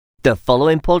The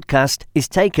following podcast is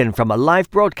taken from a live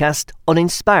broadcast on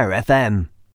Inspire FM.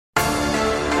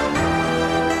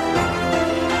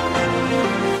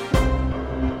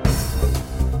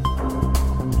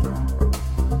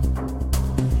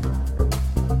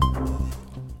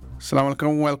 Assalamu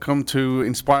alaikum, welcome to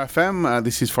Inspire FM.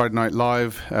 This is Friday Night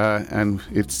Live, and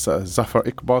it's Zafar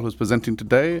Iqbal who's presenting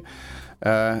today.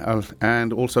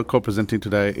 And also co-presenting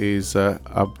today is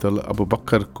Abdul Abu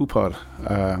Bakr Cooper.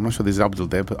 I'm not sure there's Abdul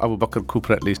there, but Abu Bakr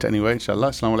Cooper at least anyway. Inshallah.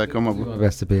 Assalamu alaikum. My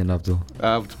best to be an Abdul.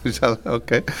 Inshallah.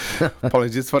 Okay.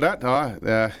 Apologies for that.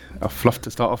 A fluff to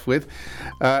start off with.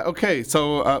 Okay,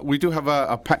 so we do have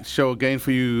a packed show again for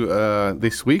you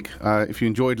this week. If you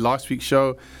enjoyed last week's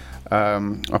show,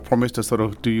 I promise to sort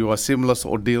of do you a similar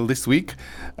sort of deal this week,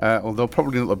 although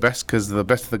probably not the best, because the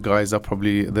best of the guys are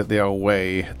probably that they are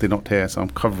away, they're not here, so I'm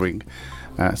covering.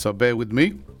 So bear with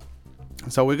me.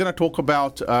 So we're going to talk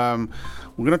about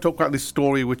this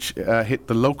story which hit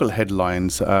the local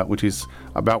headlines, which is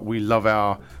about we love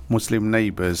our Muslim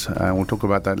neighbours. We'll talk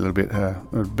about that a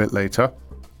little bit later.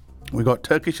 We got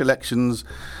Turkish elections.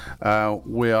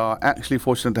 We are actually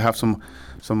fortunate to have some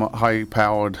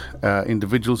high-powered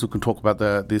individuals who can talk about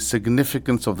the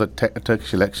significance of the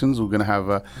Turkish elections. We're going to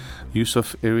have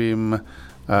Yusuf Irim,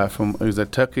 who's a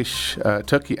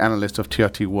Turkey analyst of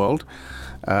TRT World,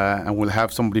 and we'll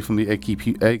have somebody from the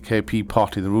AKP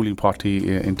party, the ruling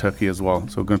party in Turkey as well.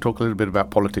 So we're going to talk a little bit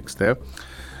about politics there.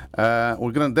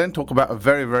 We're going to then talk about a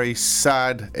very, very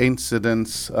sad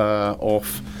incidence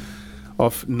of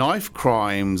knife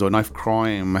crimes or knife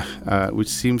crime, which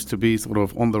seems to be sort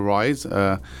of on the rise.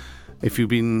 If you've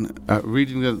been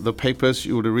reading the papers,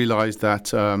 you would have realised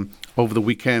that over the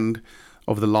weekend,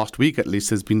 over the last week at least,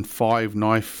 there's been 5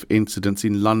 knife incidents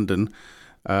in London,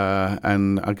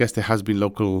 and I guess there has been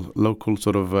local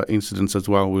sort of incidents as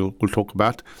well. We'll talk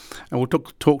about, and we'll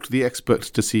talk to the experts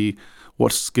to see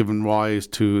what's given rise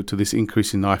to this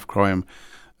increase in knife crime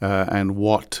and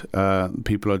what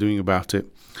people are doing about it.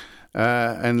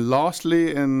 And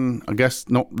lastly, and I guess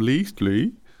not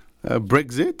leastly,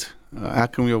 Brexit. How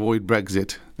can we avoid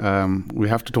Brexit? We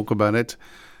have to talk about it,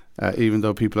 even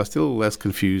though people are still as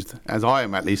confused as I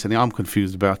am, at least, and I'm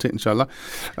confused about it, inshallah.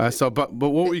 But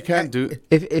what we can do,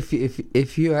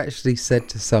 if you actually said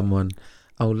to someone,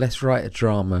 "Oh, let's write a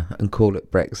drama and call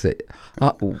it Brexit,"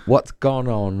 what's gone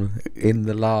on in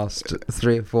the last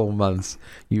 3 or 4 months,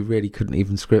 you really couldn't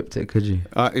even script it, could you?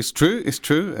 It's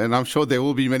true, and I'm sure there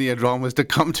will be many dramas to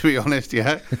come, to be honest,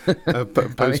 yeah.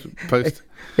 Post.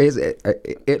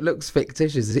 It looks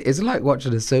fictitious. It's like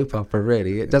watching a soap opera,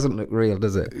 really. It doesn't look real,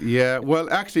 does it? Yeah, well,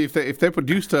 actually, if they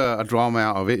produced a drama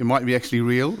out of it, it might be actually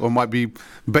real, or might be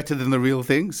better than the real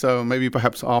thing. So maybe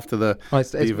perhaps after the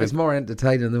it's more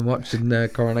entertaining than watching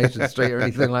Coronation Street or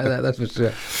anything like that, that's for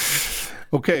sure.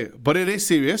 Okay, but it is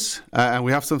serious, and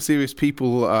we have some serious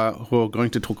people who are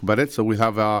going to talk about it. So we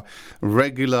have our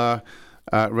regular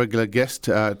guest,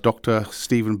 Dr.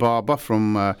 Stephen Barber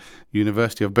from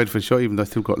University of Bedfordshire, even though I've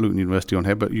still got Luton University on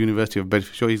here, but University of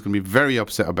Bedfordshire, he's going to be very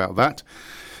upset about that.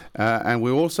 And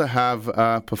we also have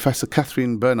Professor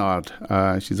Catherine Bernard.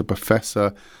 She's a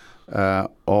professor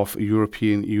of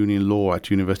European Union law at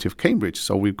University of Cambridge.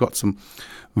 So we've got some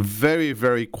very,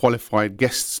 very qualified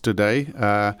guests today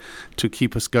to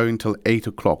keep us going till 8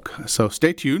 o'clock. So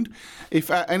stay tuned.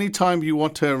 If at any time you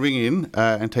want to ring in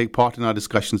and take part in our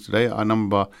discussions today, our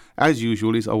number, as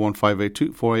usual, is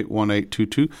 01582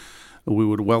 481822. We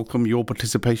would welcome your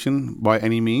participation by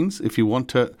any means. If you want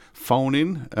to phone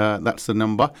in, that's the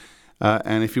number.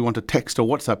 And if you want to text or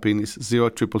WhatsApp in, it's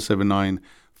 07779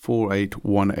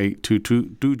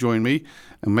 481822. Do join me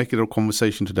and make it a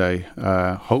conversation today.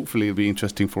 Hopefully it'll be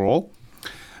interesting for all.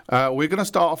 We're going to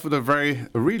start off with a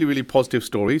really, really positive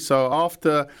story. So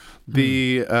after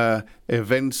the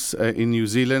events in New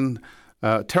Zealand,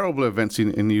 terrible events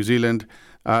in New Zealand,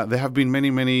 there have been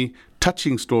many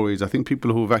touching stories. I think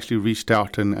people who have actually reached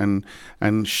out and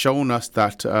shown us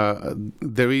that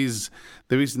there is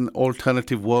an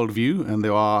alternative worldview, and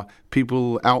there are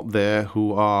people out there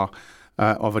who are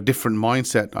of a different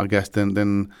mindset, I guess,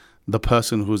 than the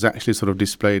person who's actually sort of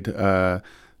displayed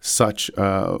such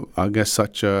a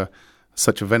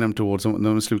venom towards the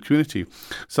Muslim community.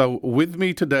 So with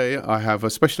me today, I have a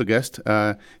special guest.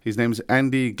 His name is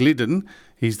Andy Glidden.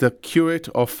 He's the curate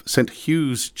of St.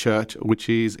 Hugh's Church, which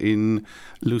is in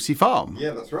Lucy Farm.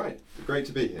 Yeah, that's right. Great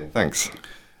to be here. Thanks.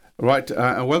 Right,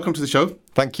 welcome to the show.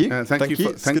 Thank you. Thank you.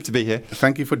 It's good to be here.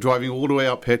 Thank you for driving all the way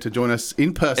up here to join us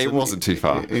in person. It wasn't too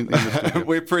far.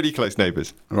 We're pretty close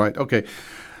neighbours. Right, okay.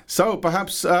 So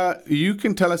perhaps you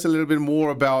can tell us a little bit more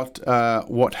about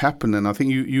what happened. And I think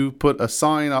you put a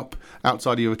sign up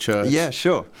outside of your church. Yeah,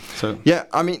 sure. So yeah,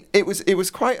 I mean, it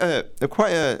was quite a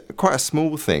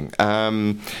small thing.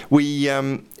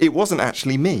 It wasn't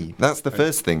actually me. That's the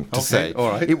first thing to say.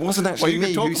 All right. It wasn't actually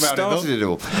me who started it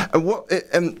all.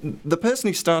 And the person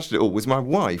who started it all was my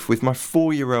wife with my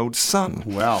 4-year-old son.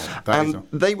 Wow.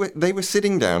 They were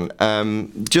sitting down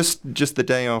just the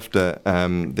day after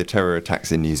the terror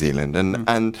attacks in New Zealand,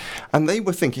 and they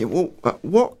were thinking, well,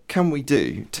 what can we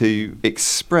do to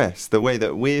express the way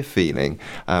that we're feeling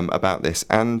about this,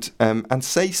 and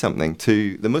say something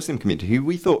to the Muslim community who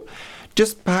we thought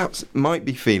just perhaps might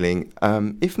be feeling,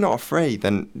 if not afraid,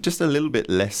 then just a little bit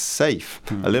less safe,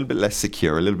 a little bit less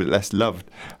secure, a little bit less loved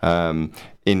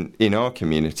in our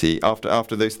community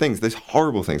after those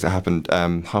horrible things that happened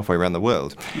halfway around the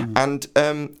world. And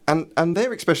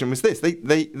their expression was this: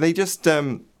 they just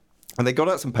and they got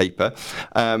out some paper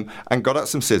and got out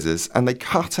some scissors, and they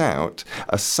cut out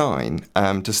a sign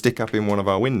to stick up in one of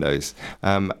our windows,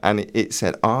 and it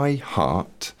said, "I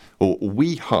heart." Or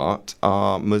we heart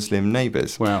our Muslim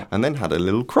neighbours. Wow. And then had a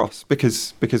little cross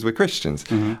because we're Christians.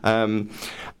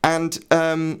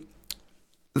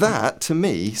 That to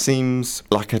me seems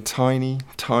like a tiny,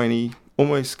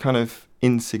 almost kind of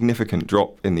insignificant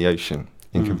drop in the ocean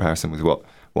in comparison with what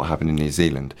happened in New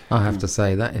Zealand. I have to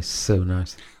say, that is so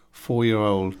nice.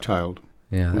 4-year-old child.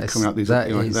 Yeah, that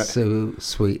is so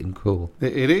sweet and cool.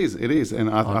 It is,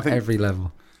 and I think every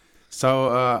level. So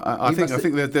I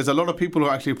think that there's a lot of people who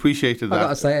actually appreciated that. I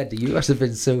gotta say, Eddie, you must have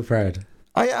been so proud.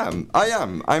 I am.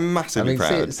 I'm massively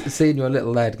proud. Seeing your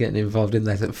little lad getting involved in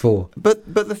that at 4.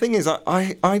 But the thing is,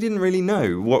 I didn't really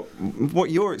know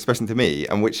what you're expressing to me,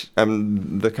 and which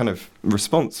the kind of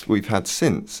response we've had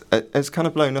since has kind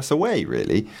of blown us away,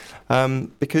 really,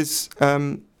 because.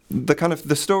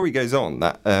 The story goes on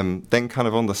that then kind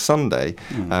of on the Sunday,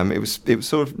 it was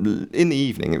sort of in the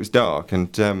evening. It was dark, and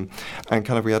kind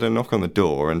of we had a knock on the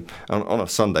door, and on a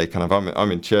Sunday, kind of I'm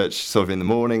in church sort of in the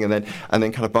morning, and then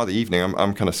kind of by the evening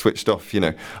I'm kind of switched off. You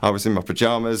know, I was in my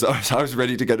pajamas, I was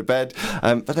ready to go to bed,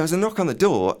 but there was a knock on the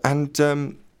door, and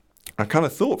I kind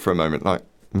of thought for a moment, like,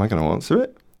 am I going to answer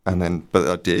it? But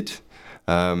I did.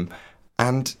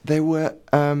 And there were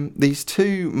these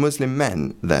 2 Muslim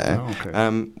men there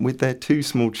with their 2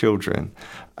 small children,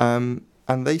 and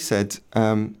they said,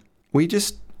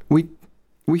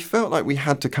 we felt like we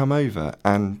had to come over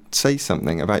and say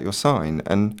something about your sign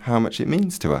and how much it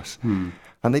means to us.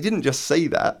 And they didn't just say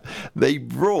that; they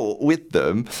brought with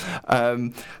them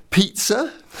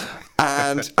pizza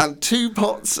and 2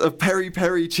 pots of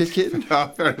peri-peri chicken.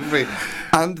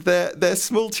 And their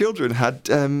small children had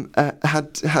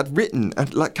written,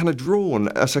 like kind of drawn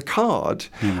as a card,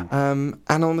 and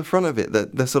on the front of it,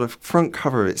 the sort of front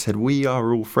cover, it said, "We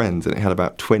are all friends," and it had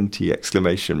about 20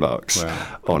 exclamation marks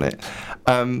on it.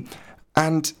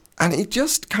 And it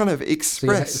just kind of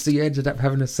expressed... So you ended up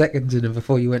having a second dinner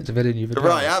before you went to bed in your pajamas.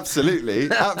 Right,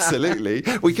 absolutely.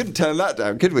 We couldn't turn that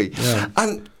down, could we? Yeah.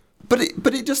 But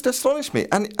it just astonished me.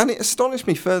 And it astonished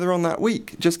me further on that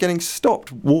week, just getting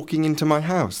stopped walking into my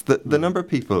house. The number of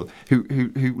people who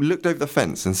looked over the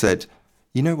fence and said,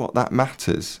 you know what, that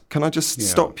matters. Can I just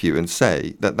stop you and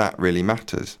say that really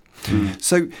matters?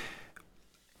 So...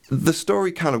 the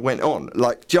story kind of went on,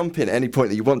 like jump in at any point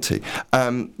that you want to.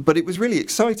 But it was really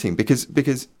exciting because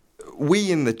we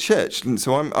in the church, and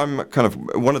so I'm kind of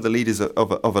one of the leaders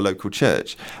of a local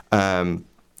church,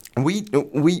 we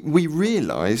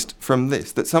realised from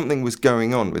this that something was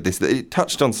going on with this, that it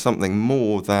touched on something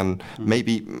more than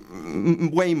maybe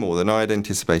way more than I had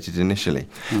anticipated initially.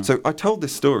 So I told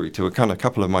this story to a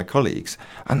couple of my colleagues,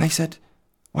 and they said,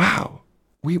 wow,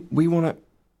 we want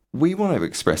to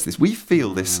express this. We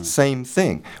feel this same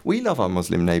thing. We love our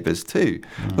Muslim neighbours too.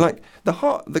 Like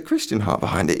the Christian heart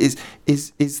behind it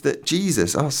is that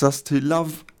Jesus asks us to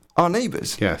love our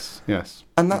neighbours. Yes.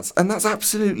 And that's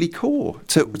absolutely core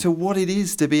to what it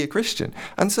is to be a Christian.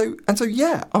 And so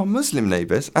yeah, our Muslim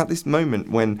neighbours at this moment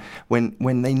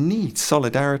when they need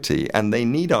solidarity and they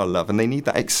need our love and they need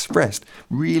that expressed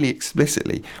really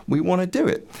explicitly, we want to do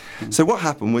it. So what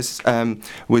happened was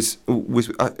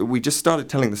we just started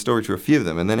telling the story to a few of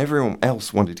them, and then everyone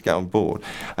else wanted to get on board.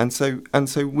 And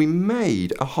so we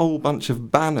made a whole bunch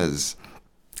of banners.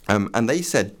 And they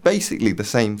said basically the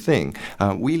same thing.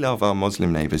 We love our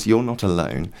Muslim neighbours. You're not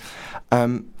alone.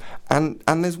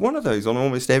 And there's one of those on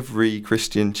almost every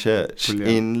Christian church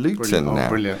in Luton now.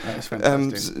 Brilliant. That's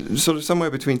fantastic. Sort of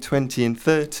somewhere between 20 and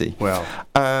 30. Wow.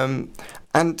 And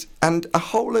a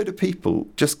whole load of people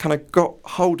just kind of got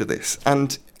hold of this.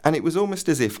 And and it was almost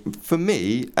as if, for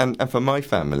me and for my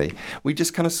family, we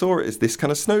just kind of saw it as this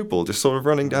kind of snowball just sort of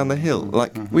running down the hill.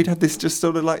 Like, we'd had this just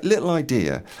sort of like little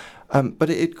idea, but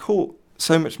it had caught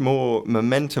so much more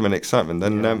momentum and excitement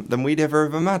than we'd ever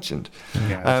have imagined.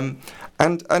 Yeah.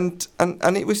 And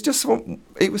it was just,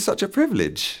 it was such a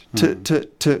privilege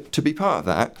to be part of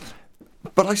that.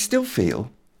 But I still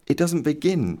feel it doesn't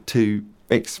begin to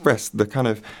express the kind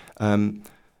of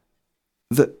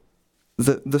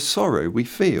the sorrow we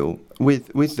feel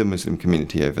with the Muslim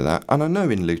community over that. And I know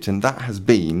in Luton that has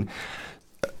been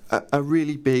a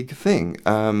really big thing.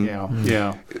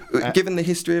 Given the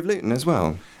history of Luton as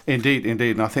well. Indeed.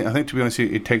 And I think to be honest,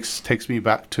 it takes me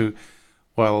back to,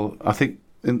 well, I think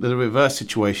in the reverse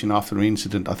situation after the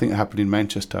incident, I think it happened in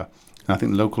Manchester. And I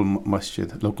think the local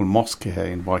mosque here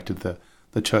invited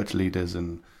the church leaders,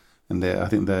 and I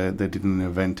think they did an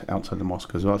event outside the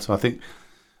mosque as well. So I think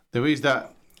there is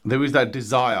that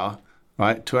desire,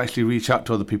 right, to actually reach out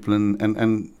to other people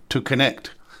and to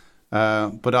connect.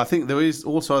 But I think there is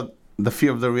also the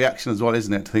fear of the reaction as well,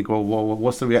 isn't it? To think, well,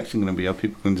 what's the reaction going to be? Are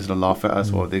people going to just laugh at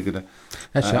us, or are they going to?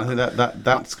 I think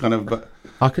that's kind of. But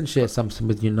I can share something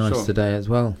with you nice today as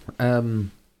well.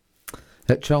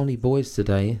 At Cholney Boys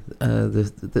today,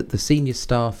 the senior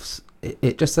staffs,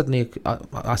 it just suddenly,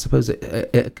 I suppose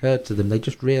it occurred to them. They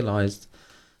just realised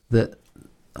that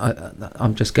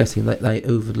I'm just guessing that they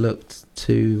overlooked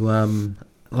to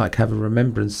have a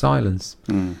remembrance silence,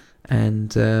 and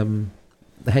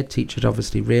the head teacher had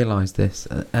obviously realised this,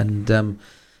 and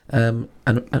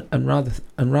rather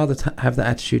have that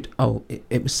attitude. Oh,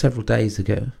 it was several days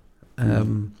ago.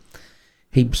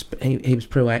 He was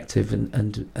proactive,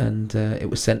 and it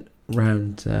was sent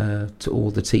round to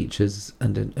all the teachers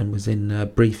and was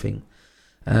in briefing.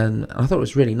 And I thought it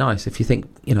was really nice. If you think,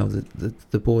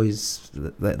 the boys,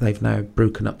 they've now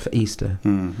broken up for Easter,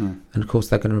 and of course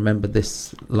they're going to remember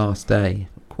this last day,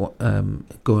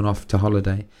 going off to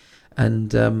holiday.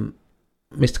 And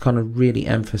Mr. Connor really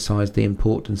emphasised the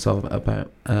importance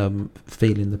about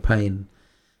feeling the pain,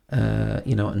 and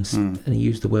he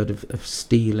used the word of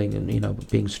stealing and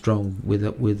being strong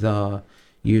with our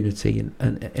unity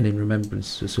and in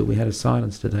remembrance. So we had a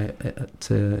silence today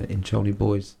in Cholney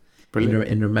Boys.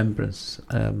 In remembrance,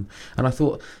 and I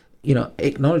thought,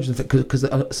 acknowledging that because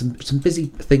some busy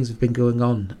things have been going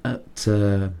on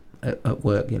at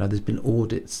work. There's been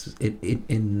audits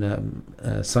in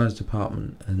science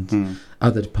department and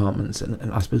other departments,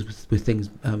 and I suppose with things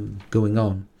going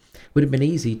on, it would have been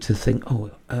easy to think,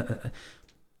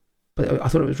 but I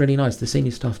thought it was really nice. The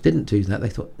senior staff didn't do that. They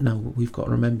thought, no, we've got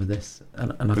to remember this,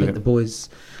 and I think the boys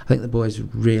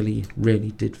really,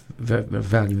 really did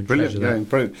value and treasure that. Yeah,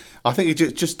 brilliant. I think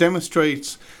it just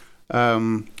demonstrates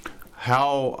how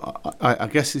I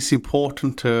guess it's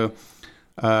important to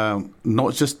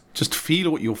not just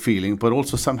feel what you're feeling, but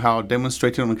also somehow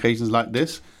demonstrate it on occasions like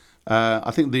this.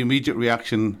 I think the immediate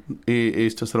reaction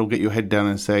is to sort of get your head down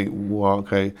and say, well,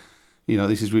 okay,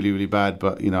 this is really, really bad,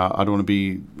 but, I don't want to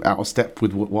be out of step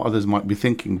with what others might be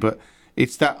thinking. But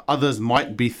it's that others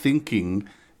might be thinking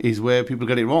is where people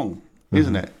get it wrong,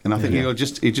 isn't it? And I think,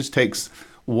 it just takes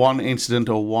one incident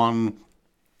or one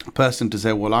person to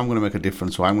say, well, I'm going to make a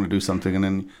difference, or I'm going to do something. And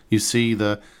then you see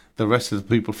the rest of the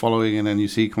people following, and then you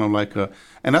see kind of like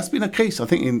and that's been a case, I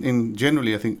think, in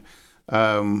generally, I think,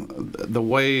 the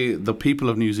way the people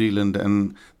of New Zealand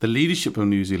and the leadership of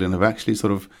New Zealand have actually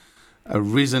sort of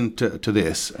risen to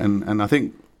this, and I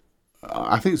think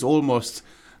it's almost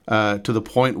to the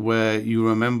point where you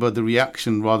remember the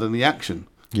reaction rather than the action.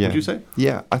 Yeah. Would you say?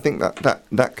 Yeah, I think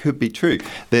that could be true.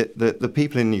 The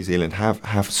people in New Zealand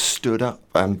have stood up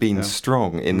and been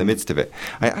strong in the midst of it.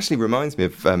 It actually reminds me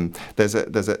of there's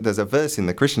a verse in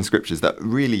the Christian scriptures that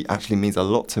really actually means a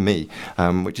lot to me,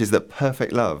 which is that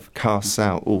perfect love casts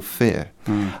out all fear,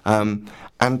 and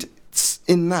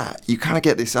in that you kind of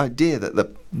get this idea that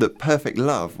the perfect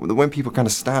love, when people kind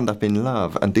of stand up in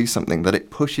love and do something, that it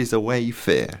pushes away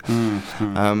fear.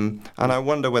 And I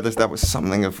wonder whether that was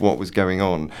something of what was going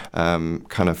on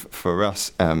kind of for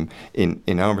us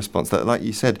in our response, that, like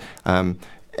you said,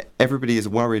 everybody is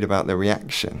worried about their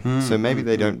reaction, so maybe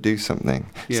they don't do something,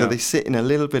 so they sit in a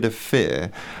little bit of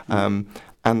fear, and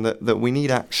that we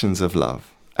need actions of love,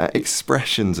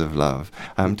 expressions of love,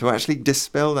 to actually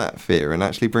dispel that fear and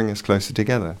actually bring us closer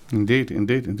together. Indeed.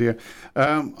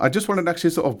 I just wanted to actually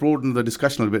sort of broaden the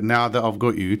discussion a little bit now that I've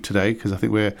got you today, because I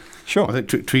think we're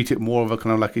treat it more of a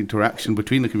kind of like interaction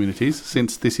between the communities,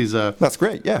 since this is that's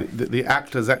great. Yeah, the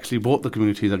act has actually brought the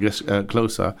communities, I guess,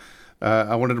 closer.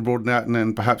 I wanted to broaden out and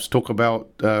then perhaps talk about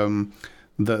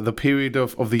the period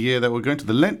of the year that we're going to,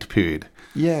 the Lent period.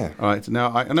 Yeah. Right.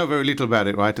 Now, I know very little about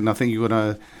it, right? And I think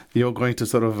you're going to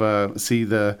sort of see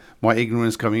my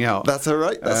ignorance coming out. That's all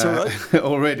right. That's all right.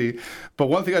 Already. But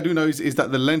one thing I do know is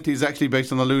that the Lent is actually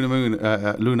based on the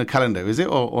lunar calendar, is it,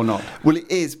 or not? Well,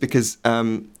 it is because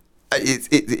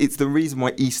it's the reason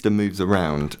why Easter moves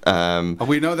around.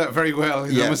 We know that very well.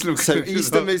 In the Muslim so culture.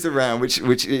 Easter moves around,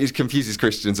 which confuses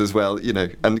Christians as well,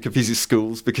 and confuses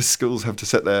schools because schools have to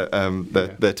set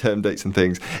their term dates and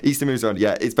things. Easter moves around.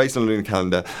 Yeah, it's based on the lunar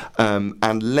calendar,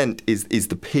 and Lent is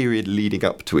the period leading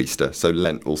up to Easter. So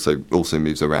Lent also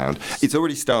moves around. It's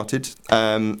already started.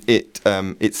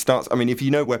 It starts. I mean, if you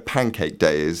know where Pancake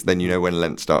Day is, then you know when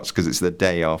Lent starts because it's the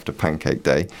day after Pancake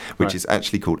Day, which is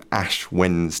actually called Ash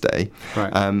Wednesday.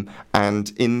 Right.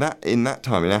 And in that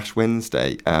time, in Ash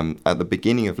Wednesday, at the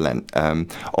beginning of Lent,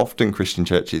 often Christian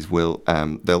churches will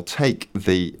they'll take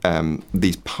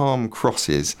these palm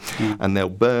crosses and they'll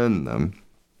burn them.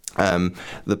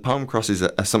 The palm crosses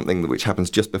are something which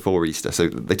happens just before Easter. So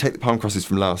they take the palm crosses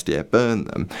from last year, burn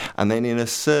them, and then in a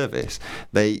service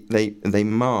they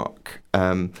mark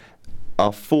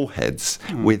our foreheads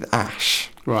with ash.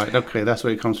 Right. Okay. That's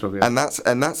where it comes from. Yeah. And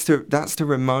that's to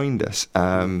remind us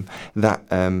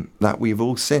that we've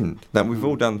all sinned, that we've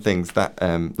all done things that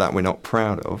we're not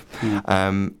proud of,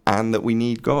 and that we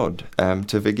need God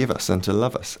to forgive us and to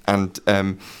love us.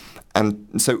 And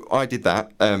so I did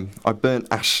that. I burnt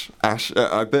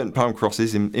I burnt palm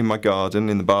crosses in my garden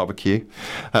in the barbecue,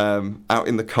 out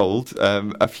in the cold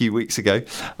a few weeks ago,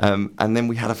 and then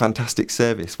we had a fantastic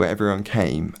service where everyone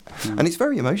came, and it's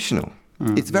very emotional.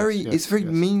 It's very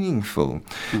meaningful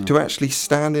to actually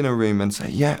stand in a room and say,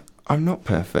 yeah, I'm not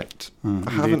perfect. I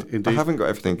haven't got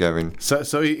everything going.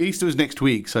 So Easter is next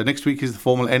week. So next week is the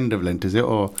formal end of Lent, is it?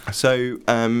 Or so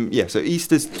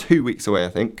Easter's 2 weeks away, I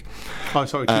think. Oh,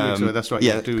 sorry, 2 weeks away. That's right.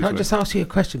 Yeah. Can I just ask you a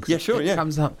question? Yeah, sure. It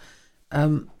comes up.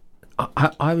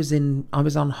 I was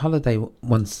on holiday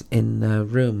once in a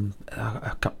room.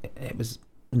 It was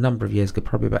a number of years ago,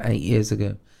 probably about 8 years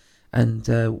ago, and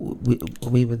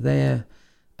we were there,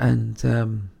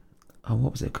 and.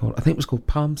 What was it called? I think it was called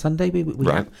Palm Sunday.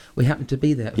 We happened to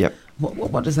be there. Yep.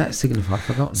 What does that signify? I've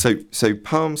forgotten. So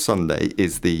Palm Sunday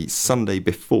is the Sunday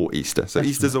before Easter. So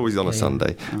Easter's always on a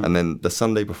Sunday, and then the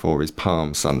Sunday before is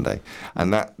Palm Sunday,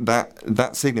 and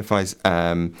that signifies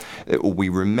we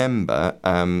remember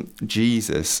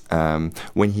Jesus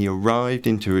when he arrived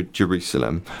into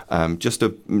Jerusalem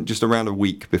just around a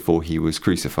week before he was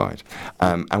crucified,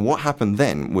 and what happened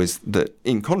then was that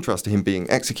in contrast to him being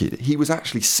executed, he was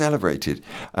actually celebrated.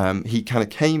 He kind of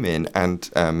came in and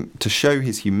to show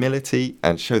his humility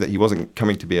and show that he wasn't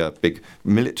coming to be a big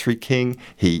military king.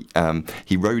 He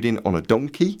rode in on a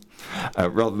donkey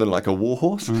rather than like a war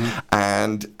horse,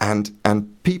 and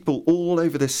people all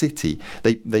over the city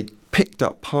they picked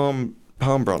up palm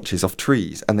branches off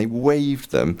trees and they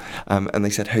waved them and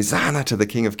they said Hosanna to the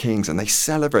King of Kings, and they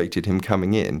celebrated him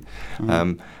coming in.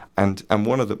 And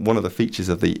one of the features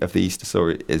of the Easter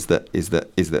story is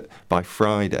that by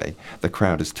Friday the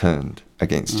crowd has turned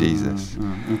against Jesus,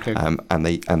 okay. and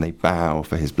they bow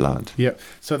for his blood. Yeah.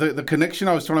 So the connection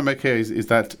I was trying to make here is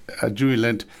that during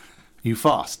Lent you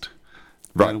fast,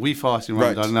 right? And we fast in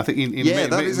Ramadan, and I think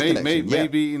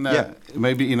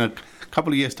maybe in a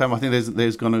couple of years' time, I think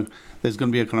there's going to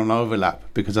be a kind of an overlap,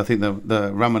 because I think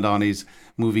the Ramadan is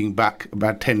moving back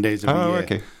about 10 days every year.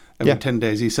 Okay. Every 10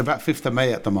 days. It's about 5th of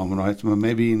May at the moment, right?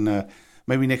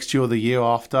 Maybe next year or the year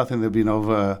after. I think there'll be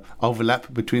an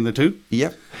overlap between the two.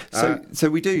 Yep. So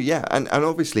we do, yeah. And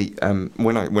obviously,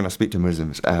 when I speak to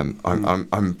Muslims,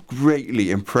 I'm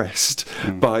greatly impressed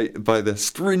by the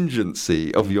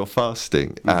stringency of your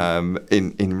fasting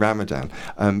in Ramadan.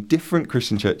 Different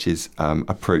Christian churches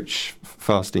approach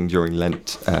fasting during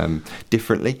Lent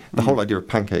differently. The whole idea of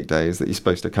Pancake Day is that you're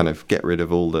supposed to kind of get rid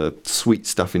of all the sweet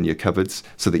stuff in your cupboards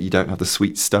so that you don't have the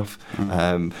sweet stuff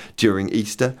during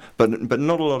Easter. But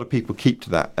not a lot of people keep to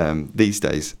that these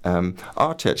days.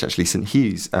 Our church, actually, St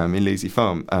Hugh's in Lewsey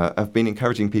Farm, have been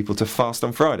encouraging people to fast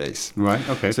on Fridays. Right,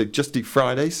 okay. So just do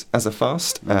Fridays as a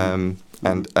fast and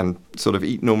sort of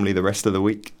eat normally the rest of the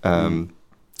week.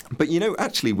 But,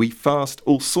 actually, we fast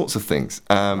all sorts of things.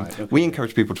 We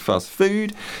encourage people to fast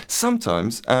food.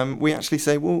 Sometimes we actually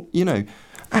say, well,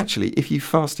 actually, if you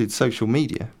fasted social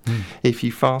media, if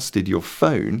you fasted your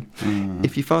phone,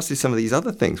 if you fasted some of these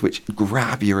other things which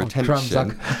grab your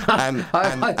attention and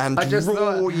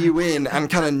draw you in and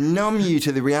kind of numb you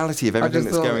to the reality of everything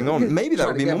that's going on, maybe that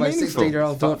would be more meaningful.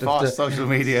 16-year-old daughter Fast social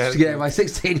media. Yeah, my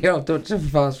 16-year-old daughter to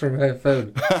fast from her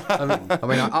phone.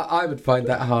 I would find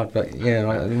that hard, but yeah.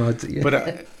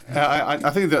 But I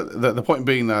think that the point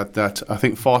being that I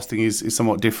think fasting is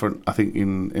somewhat different. I think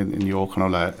in your kind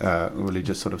of like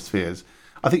religious sort of spheres,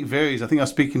 I think it varies. I think I was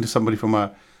speaking to somebody from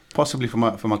a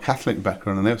Catholic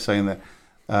background, and they were saying that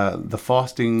our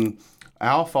fasting,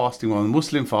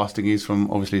 Muslim fasting is from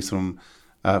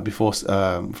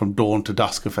dawn to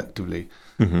dusk, effectively.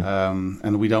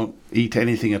 And we don't eat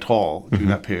anything at all during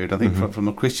that period. I think from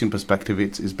a Christian perspective,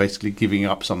 it's basically giving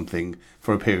up something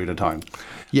for a period of time.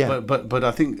 Yeah. But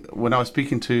I think when I was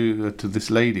speaking to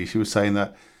this lady, she was saying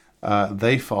that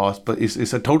they fast, but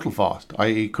it's a total fast.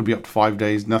 I.e., it could be up to 5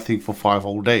 days, nothing for 5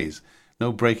 whole days,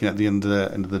 no breaking at the end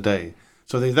of the day.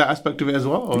 So there's that aspect of it as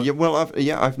well? Or? Yeah, well,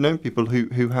 I've known people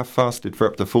who have fasted for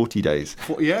up to 40 days.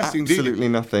 Yes, absolutely indeed.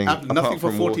 Nothing. Nothing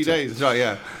for 40 days, right?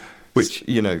 Yeah. Which,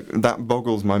 that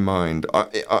boggles my mind.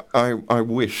 I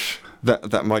wish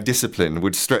that my discipline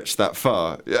would stretch that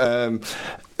far.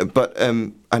 But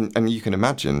you can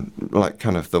imagine, like,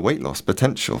 kind of the weight loss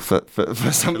potential for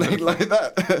something like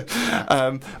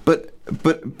that. But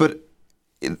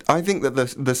I think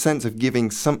that the sense of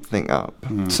giving something up,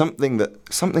 something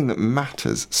that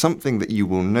matters, something that you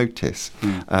will notice,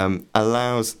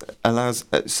 allows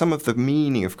some of the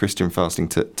meaning of Christian fasting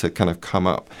to kind of come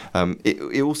up.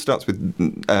 It all starts with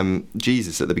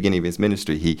Jesus at the beginning of his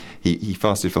ministry. He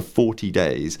fasted for 40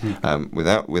 days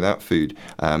without food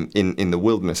in the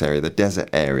wilderness area, the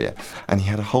desert area, and he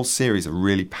had a whole series of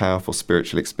really powerful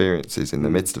spiritual experiences in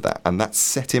the midst of that, and that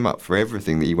set him up for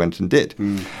everything that he went and did.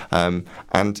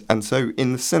 And so,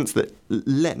 in the sense that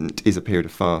Lent is a period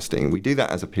of fasting, we do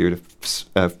that as a period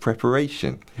of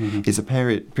preparation. It's a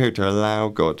period to allow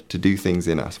God to do things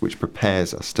in us, which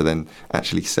prepares us to then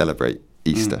actually celebrate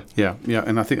Easter. Yeah,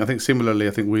 and I think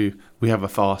similarly, we have a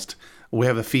fast. We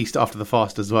have a feast after the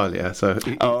fast as well, yeah. So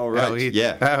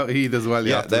Eid as well,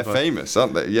 yeah. They're famous,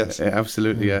 aren't they? Yes, yeah,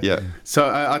 absolutely, yeah. So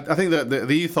I think that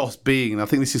the ethos being, and I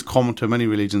think this is common to many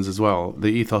religions as well. The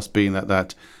ethos being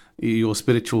that your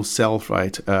spiritual self,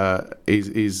 right,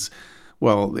 is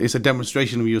it's a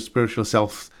demonstration of your spiritual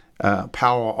self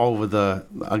power over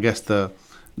the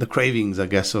cravings, I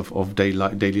guess, of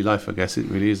daily life. I guess it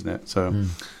really isn't it. So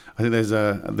I think there's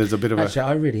a bit of actually,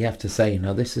 I really have to say,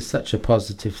 this is such a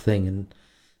positive thing,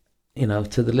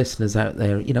 and to the listeners out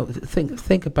there,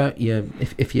 think about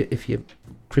if you're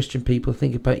Christian people,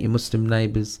 think about your Muslim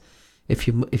neighbours. If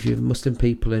you're Muslim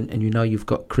people and you've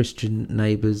got Christian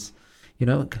neighbours.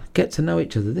 Get to know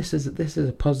each other. This is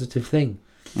a positive thing,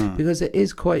 because it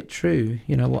is quite true.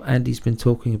 What Andy's been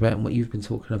talking about and what you've been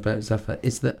talking about, Zafar,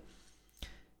 is that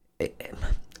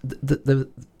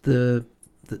the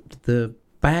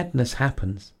badness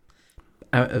happens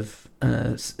out of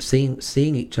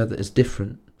seeing each other as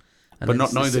different, but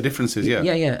not knowing the differences. Yeah,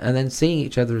 and then seeing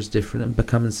each other as different and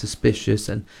becoming suspicious,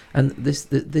 and this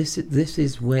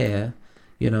is where.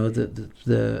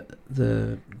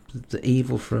 The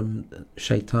evil from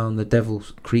Shaitan, the devil,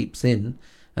 creeps in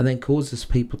and then causes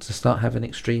people to start having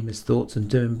extremist thoughts and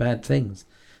doing bad things.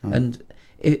 And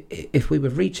if we were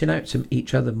reaching out to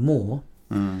each other more,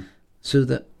 so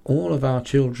that all of our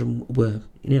children were,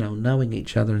 knowing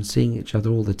each other and seeing each other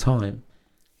all the time,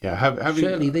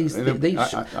 surely these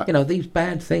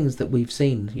bad things that we've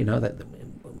seen, that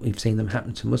we've seen them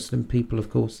happen to Muslim people, of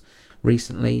course.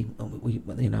 Recently,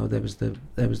 there was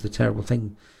the terrible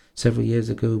thing several years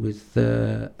ago with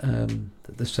the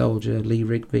soldier Lee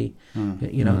Rigby.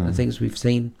 The things we've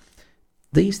seen.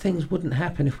 These things wouldn't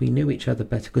happen if we knew each other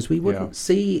better, because we wouldn't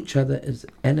see each other as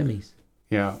enemies.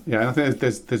 Yeah. And I think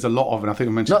there's a lot of it. I think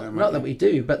I mentioned not that we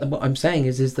do, but what I'm saying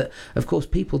is that of course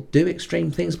people do extreme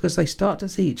things because they start to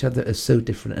see each other as so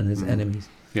different and as enemies.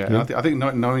 Yeah, and I think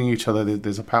knowing each other,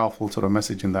 there's a powerful sort of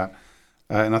message in that.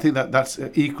 And I think that's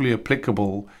equally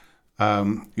applicable,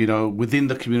 within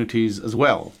the communities as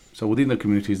well. So within the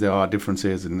communities, there are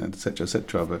differences and et cetera.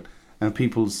 And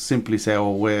people simply say,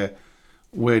 "Oh,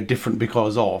 we're different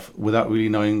because of," without really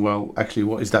knowing, well, actually,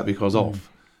 what is that because of?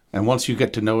 And once you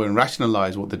get to know and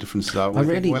rationalise what the differences are,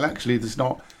 actually, there's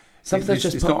not.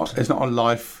 It's not a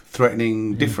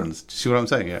life-threatening difference. Do you see what I'm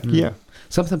saying? Yeah. Yeah.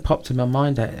 Something popped in my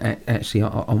mind actually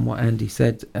on what Andy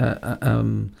said.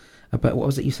 about what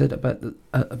was it you said about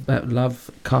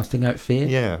love casting out fear?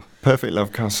 Yeah, perfect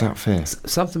love casts out fear.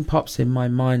 Something pops in my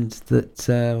mind that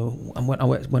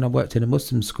when I worked in a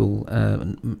Muslim school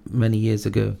many years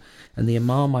ago, and the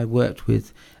imam I worked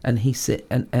with, and he said,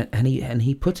 and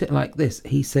he put it like this.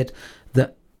 He said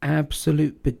the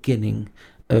absolute beginning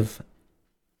of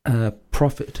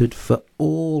prophethood for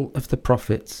all of the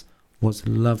prophets was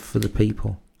love for the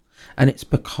people. And it's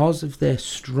because of their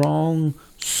strong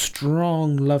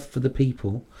love for the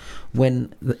people,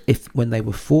 when they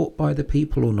were fought by the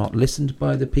people, or not listened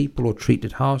by the people, or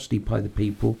treated harshly by the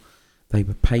people, they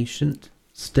were patient,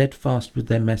 steadfast with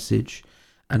their message,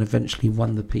 and eventually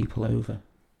won the people over.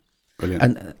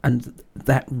 Brilliant. And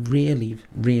that really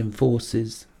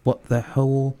reinforces what the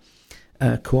whole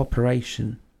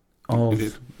cooperation of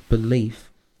Indeed.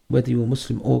 belief, whether you're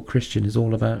Muslim or Christian, is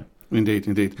all about.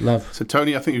 Indeed. Love. So,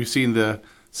 Tony, I think you've seen the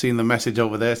message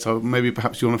over there. So maybe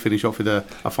perhaps you want to finish off with a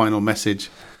final message.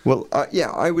 Well,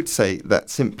 I would say that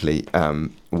simply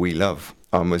we love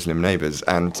our Muslim neighbours,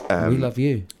 and We love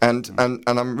you. And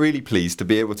I'm really pleased to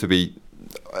be able to be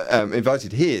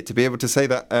invited here to be able to say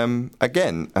that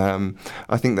again.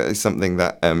 I think that is something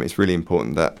that it's really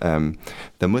important that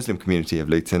the Muslim community of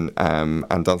Luton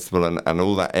and Dunstable and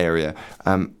all that area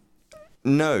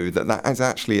know that is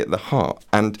actually at the heart,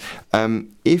 and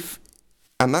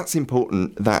that's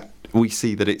important, that we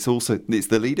see that it's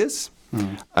the leaders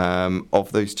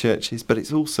of those churches, but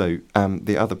it's also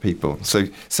the other people. So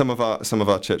some of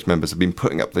our church members have been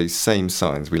putting up those same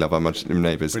signs, "We love our Muslim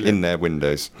neighbours," in their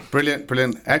windows.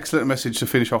 Brilliant, excellent message to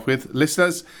finish off with,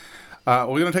 listeners. We're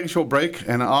going to take a short break,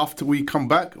 and after we come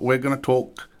back, we're going to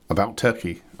talk about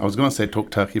Turkey. I was going to say talk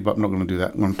Turkey, but I'm not going to do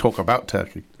that. I'm going to talk about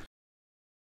Turkey.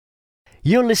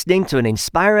 You're listening to an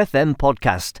Inspire FM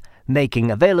podcast,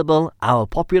 making available our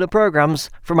popular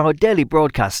programs from our daily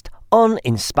broadcast on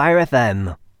Inspire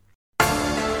FM.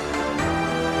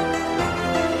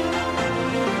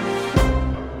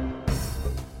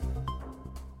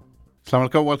 Assalamu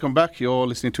alaikum, welcome back. You're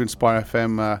listening to Inspire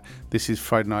FM. This is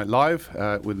Friday Night Live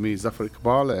with me, Zafar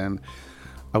Iqbal, and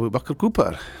Abu Bakr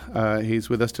Cooper. He's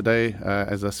with us today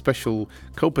as a special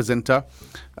co-presenter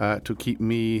to keep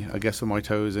me, I guess, on my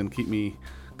toes and keep me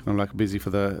kind of like busy for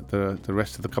the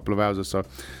rest of the couple of hours or so.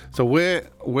 So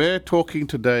we're talking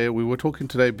today. We were talking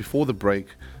today before the break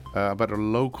about a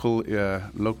local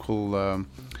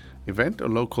event, a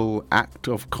local act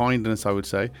of kindness, I would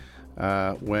say,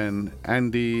 when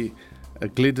Andy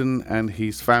Glidden and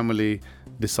his family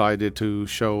decided to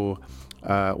show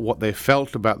what they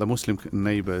felt about the Muslim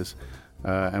neighbours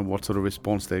and what sort of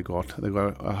response they got. They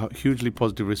got a hugely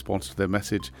positive response to their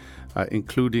message,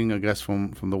 including, I guess,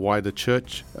 from the wider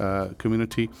church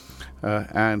community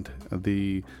and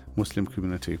the Muslim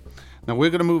community. Now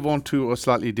we're going to move on to a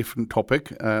slightly different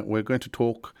topic. We're going to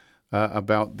talk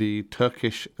about the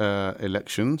Turkish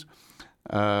elections,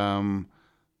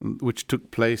 which took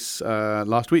place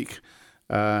last week.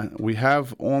 We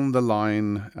have on the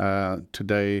line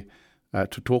today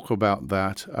to talk about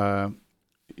that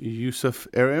Yusuf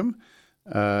Erim.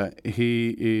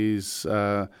 He is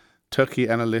Turkey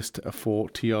analyst for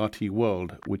TRT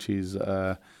World, which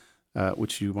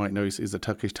you might know is a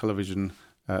Turkish television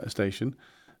station.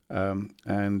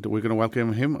 And we're going to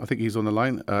welcome him. I think he's on the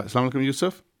line. Assalamu alaikum,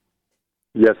 Yusuf.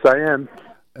 Yes, I am.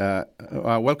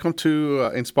 Welcome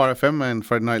to Inspire FM and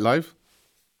Friday Night Live.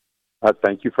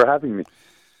 Thank you for having me.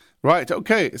 Right,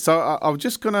 okay. So I was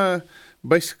just going to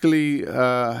basically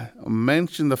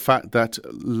mention the fact that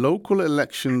local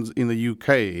elections in the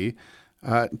UK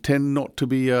tend not to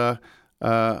be a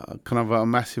kind of a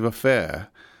massive affair.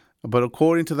 But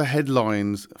according to the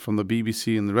headlines from the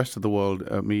BBC and the rest of the world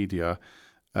media,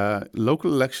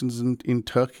 local elections in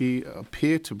Turkey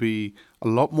appear to be a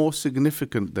lot more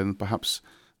significant than perhaps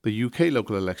the UK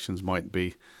local elections might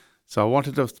be. So I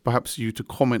wanted perhaps you to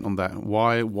comment on that.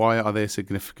 Why are they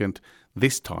significant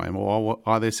this time, or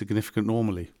are they significant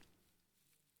normally?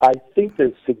 I think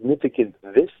they're significant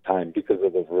this time because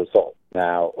of the result.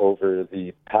 Now, over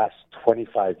the past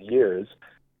 25 years,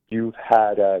 you've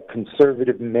had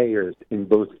conservative mayors in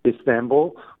both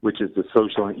Istanbul, which is the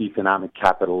social and economic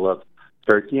capital of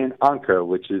Turkey, and Ankara,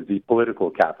 which is the political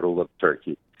capital of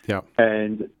Turkey. Yeah.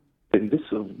 And in this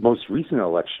most recent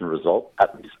election result,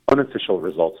 at least unofficial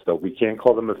results, though we can't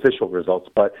call them official results,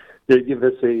 but they give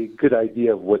us a good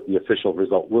idea of what the official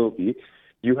result will be.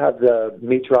 You have the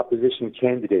major opposition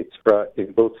candidates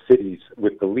in both cities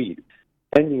with the lead,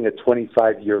 ending a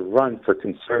 25-year run for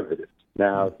conservatives.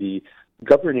 Now, the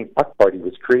governing AK Party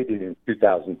was created in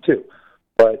 2002,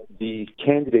 but the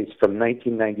candidates from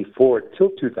 1994 till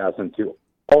 2002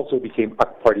 also became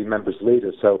AK Party members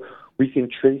later. So we can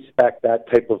trace back that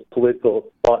type of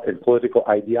political thought and political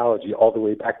ideology all the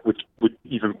way back, which would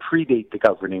even predate the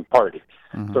governing party.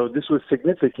 So this was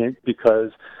significant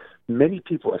because many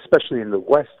people, especially in the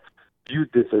West,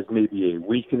 viewed this as maybe a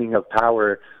weakening of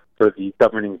power for the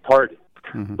governing party.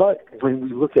 But when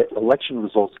we look at election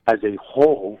results as a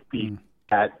whole, the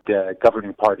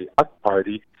governing party, AK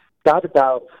Party, got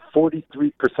about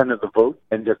 43% of the vote,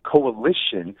 and their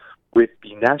coalition with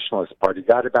the Nationalist Party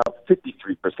got about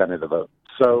 53% of the vote.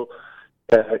 So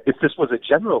if this was a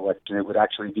general election, it would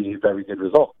actually be a very good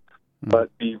result.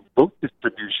 But the vote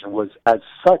distribution was as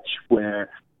such where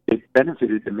it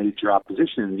benefited the major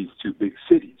opposition in these two big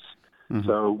cities.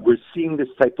 So we're seeing this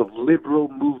type of liberal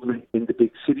movement in the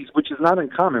big cities, which is not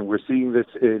uncommon. We're seeing this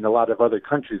in a lot of other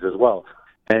countries as well.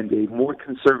 And a more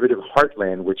conservative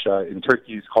heartland, which in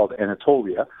Turkey is called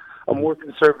Anatolia, a more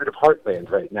conservative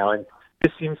heartland right now. And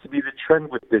this seems to be the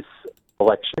trend with this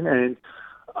election. And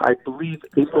I believe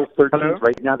April 13th,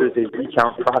 right now, there's a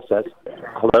recount process.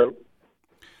 Hello?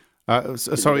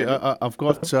 Sorry, I've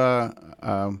got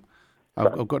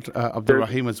Abdul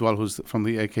Rahim as well, who's from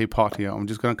the AK party. I'm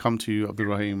just going to come to you, Abdul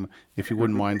Rahim, if you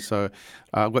wouldn't mind. So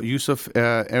I've got Yusuf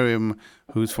Erim,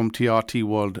 who's from TRT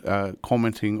World,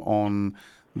 commenting on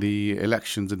the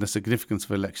elections and the significance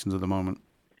of elections at the moment.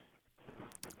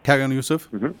 Carry on, Yusuf.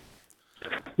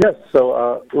 Yes,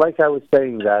 so like I was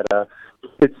saying that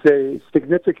it's a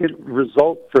significant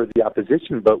result for the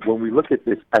opposition, but when we look at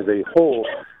this as a whole,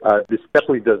 this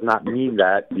definitely does not mean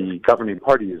that the governing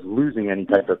party is losing any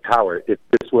type of power. If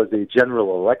this was a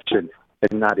general election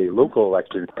and not a local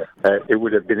election, it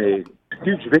would have been a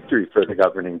huge victory for the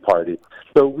governing party.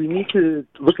 So we need to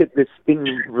look at this in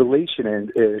relation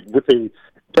and with a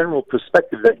general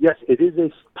perspective that, yes, it is a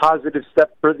positive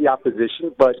step for the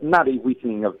opposition, but not a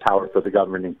weakening of power for the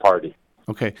governing party.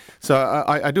 Okay, so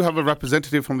I do have a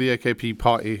representative from the AKP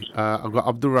party. I've got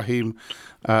Abdul Rahim,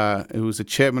 who's the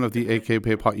chairman of the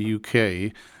AKP party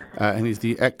UK, and he's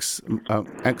the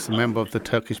ex-member of the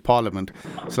Turkish parliament.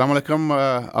 Assalamu alaikum,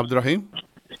 Abdul Rahim.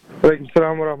 Walaikum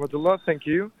salam wa rahmatullah. Thank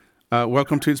you.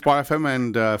 Welcome to Inspire FM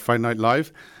and Friday Night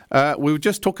Live. We were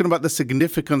just talking about the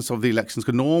significance of the elections,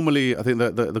 because normally, I think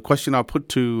the question I put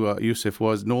to Yusuf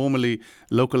was, normally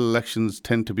local elections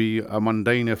tend to be a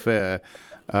mundane affair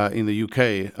in the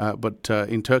UK, but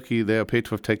in Turkey they appear to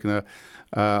have taken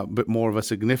a bit more of a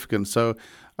significance. So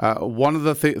one of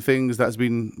the things that's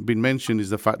been mentioned is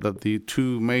the fact that the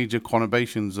two major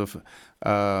conurbations of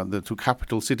the two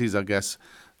capital cities, I guess,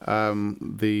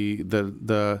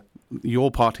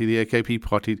 your party, the AKP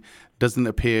party, doesn't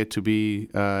appear to be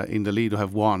in the lead or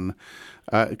have won.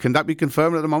 Can that be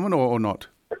confirmed at the moment or not?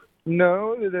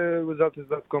 No, the result is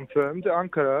not confirmed.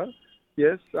 Ankara,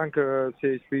 yes, Ankara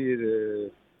CHP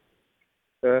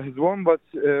has won, but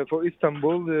for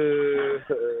Istanbul, the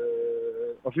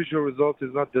official result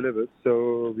is not delivered.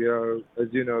 So we are,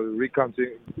 as you know,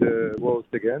 recounting the votes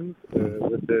again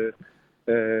with the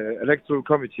electoral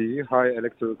committee, high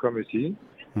electoral committee.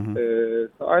 So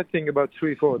I think about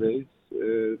 3-4 days,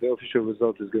 the official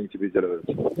result is going to be delivered.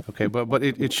 Okay, but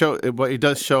it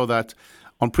does show that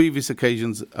on previous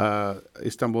occasions,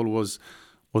 Istanbul was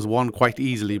won quite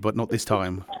easily, but not this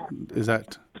time. Is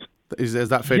that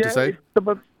fair to say?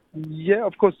 Yeah,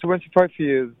 of course. 25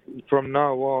 years from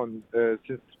now on,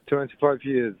 since 25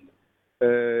 years,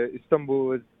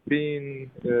 Istanbul has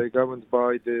been governed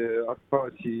by the AK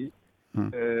Party.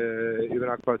 Even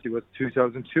AK Party was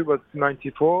 2002, but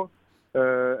 94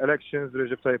 elections,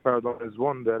 Recep Tayyip Erdogan has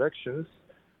won the elections.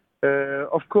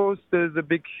 Of course, there's a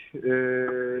big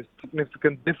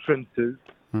significant differences.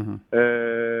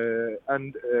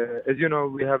 And as you know,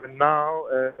 we have now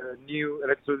a new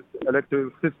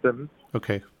electoral system.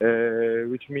 Okay.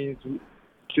 Which means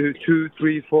 2,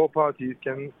 3, 4 parties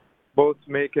can both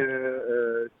make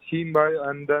a team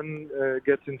and then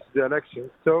get into the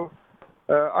elections. So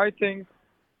I think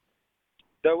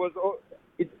there was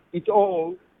it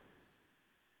all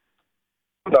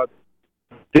that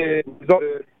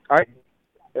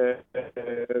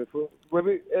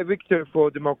a victory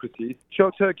for democracy.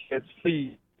 Show Turkey has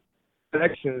free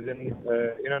elections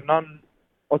in a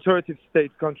non-authoritative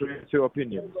state contrary to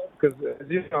opinions. Because as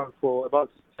you know, for about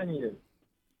 10 years,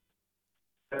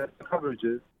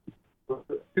 coverages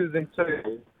using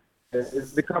Turkey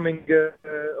is becoming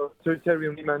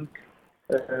authoritarian movement.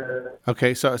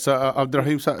 Okay, so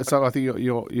Abdurrahim, so I think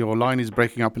your line is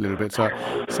breaking up a little bit. So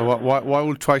while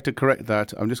we'll try to correct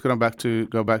that, I'm just going to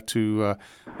go back to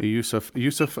Yusuf.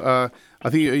 Yusuf, I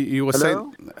think you were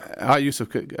saying. Hi, Yusuf.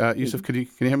 Yusuf, can you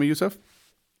hear me, Yusuf?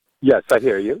 Yes, I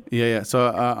hear you. Yeah. So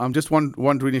I'm just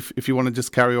wondering if you want to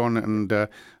just carry on and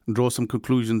draw some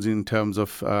conclusions in terms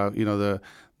of the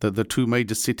the two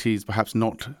major cities perhaps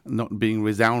not being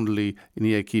resoundingly in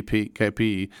the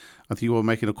AKP. I think you were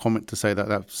making a comment to say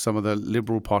that some of the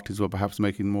liberal parties were perhaps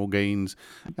making more gains,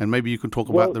 and maybe you can talk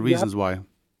about the reasons why.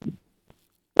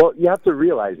 Well, you have to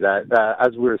realize that,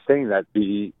 as we were saying, that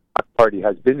the AK Party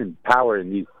has been in power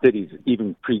in these cities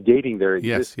even predating their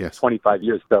existence, 25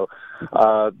 years. So,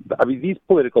 these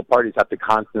political parties have to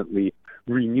constantly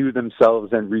renew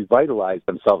themselves and revitalize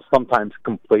themselves. Sometimes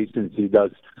complacency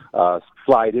does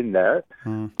slide in there.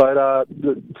 But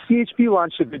the CHP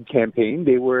launched a good campaign.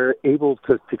 They were able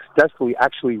to successfully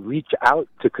actually reach out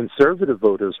to conservative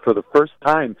voters for the first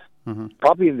time,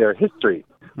 probably in their history.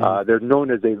 They're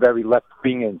known as a very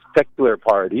left-wing and secular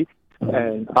party.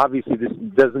 And obviously this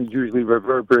doesn't usually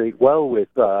reverberate well with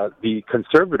the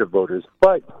conservative voters.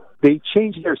 But they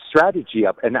changed their strategy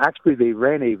up, and actually they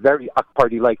ran a very AK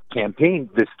Party-like campaign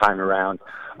this time around.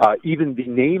 Even the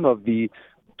name of the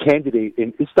candidate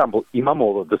in Istanbul,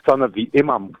 İmamoğlu, the son of the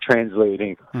Imam,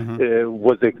 translating,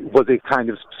 was a kind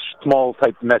of small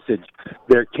type message.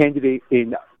 Their candidate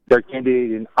in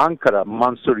Ankara,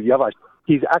 Mansur Yavaş,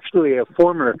 he's actually a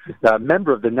former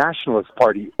member of the Nationalist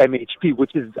Party, MHP,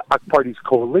 which is AK Party's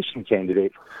coalition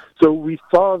candidate. So we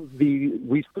saw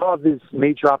this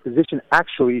major opposition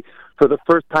actually for the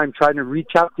first time trying to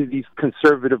reach out to these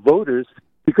conservative voters,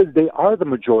 because they are the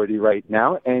majority right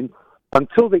now, and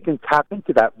until they can tap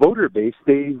into that voter base,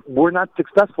 they were not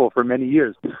successful for many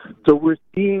years. So we're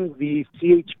seeing the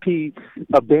CHP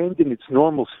abandon its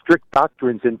normal strict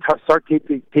doctrines and start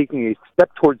taking a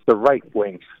step towards the right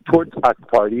wing, towards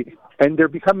AK Party, and they're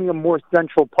becoming a more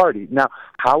central party. Now,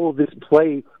 how will this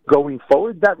play going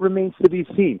forward? That remains to be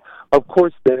seen. Of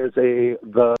course, there's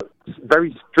the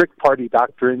very strict party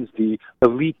doctrines. The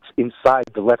elites inside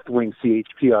the left-wing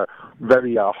CHP are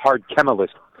very hard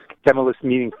Kemalists. Kemalists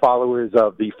meaning followers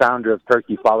of the founder of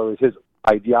Turkey, followers his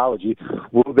ideology.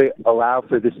 Will they allow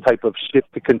for this type of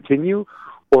shift to continue,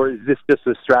 or is this just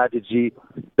a strategy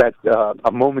that's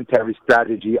a momentary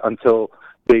strategy until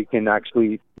they can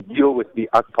actually deal with the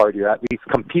AK Party, or at least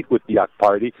compete with the AK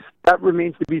Party? That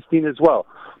remains to be seen as well.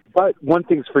 But one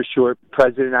thing's for sure,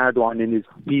 President Erdogan, in his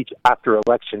speech after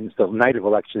elections, the night of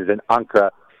elections in Ankara,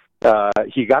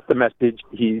 he got the message.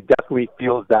 He definitely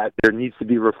feels that there needs to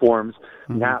be reforms.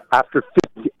 Now, after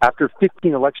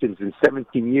 15 elections in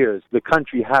 17 years, the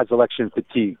country has election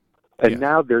fatigue. And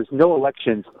now there's no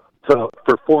elections for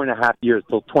 4.5 years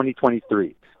till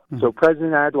 2023. So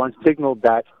President Erdogan signaled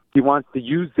that he wants to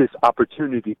use this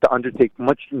opportunity to undertake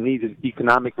much-needed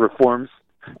economic reforms.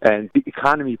 And the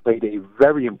economy played a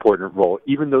very important role.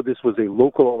 Even though this was a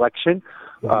local election,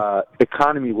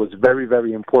 economy was very,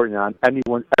 very important on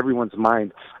everyone's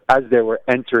mind as they were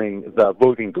entering the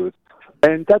voting booth.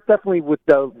 And that's definitely with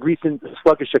the recent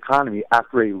sluggish economy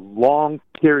after a long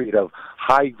period of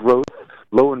high growth,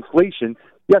 low inflation.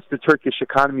 Yes, the Turkish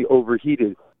economy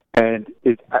overheated, and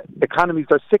economies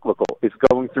are cyclical. It's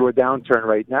going through a downturn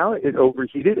right now. It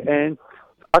overheated, and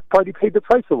AK Party paid the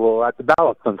price a little at the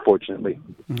ballots, unfortunately.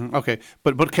 Okay,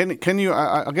 but can you?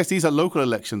 I guess these are local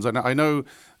elections, and I know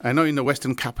in the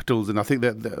Western capitals, and I think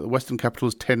that the Western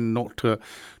capitals tend not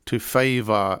to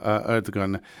favour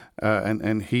Erdogan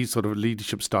and his sort of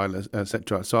leadership style,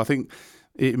 etc. So I think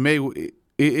it may.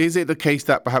 Is it the case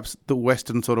that perhaps the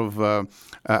Western sort of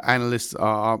analysts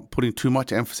are putting too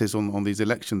much emphasis on these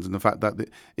elections and the fact that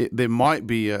there might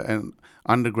be an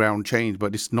underground change,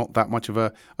 but it's not that much of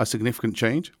a significant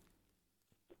change?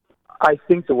 I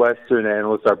think the Western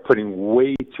analysts are putting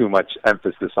way too much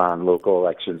emphasis on local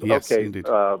elections. Yes, indeed.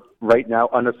 Right now,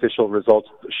 unofficial results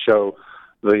show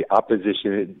the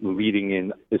opposition leading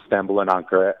in Istanbul and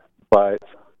Ankara, but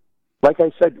like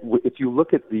I said, if you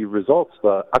look at the results,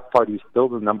 the AK Party is still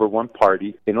the number one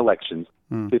party in elections,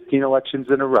 15 elections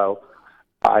in a row.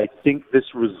 I think this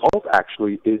result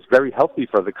actually is very healthy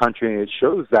for the country, and it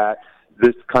shows that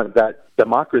that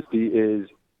democracy is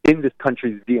in this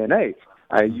country's DNA.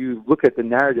 You look at the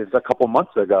narratives a couple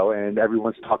months ago, and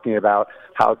everyone's talking about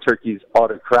how Turkey's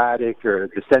autocratic or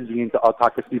descending into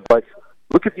autocracy, but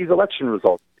look at these election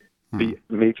results. The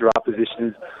major opposition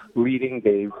is leading.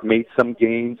 They've made some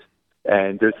gains.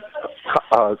 And there's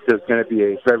going to be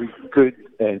a very good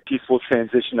and peaceful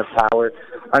transition of power.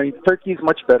 I mean, Turkey is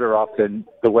much better off than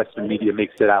the Western media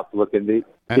makes it out to look, and they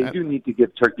do need to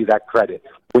give Turkey that credit.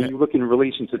 When you look in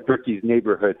relation to Turkey's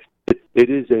neighborhood,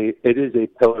 it is a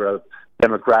pillar of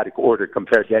democratic order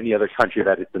compared to any other country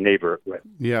that it's a neighbor with.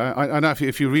 Yeah, I know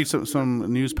if you read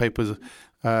some newspapers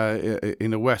in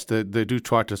the West, they do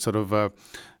try to sort of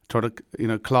try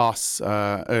to class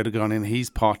Erdogan and his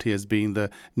party as being the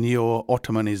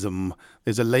neo-Ottomanism.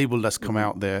 There's a label that's come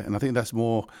out there, and I think that's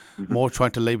more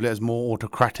trying to label it as more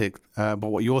autocratic. But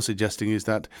what you're suggesting is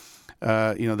that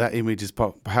that image is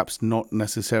perhaps not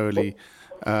necessarily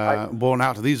born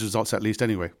out of these results, at least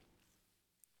anyway.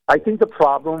 I think the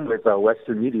problem with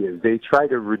Western media is they try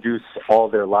to reduce all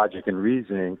their logic and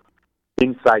reasoning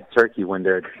inside Turkey when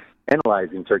they're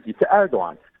analyzing Turkey to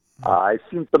Erdogan. I've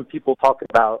seen some people talk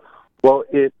about,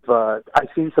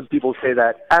 I've seen some people say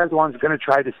that Erdogan's going to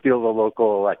try to steal the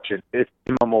local election if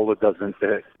İmamoğlu doesn't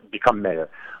become mayor.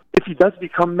 If he does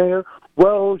become mayor,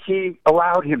 well, he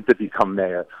allowed him to become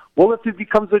mayor. Well, if it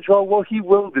becomes a draw, well, he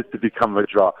willed it to become a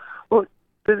draw. Well,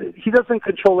 he doesn't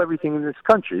control everything in this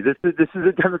country. This is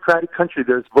a democratic country.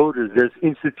 There's voters. There's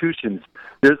institutions.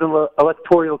 There's an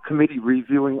electoral committee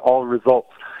reviewing all results.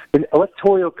 An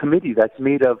electoral committee that's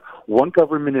made of one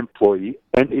government employee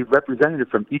and a representative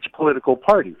from each political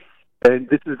party. And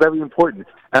this is very important.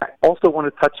 And I also want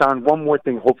to touch on one more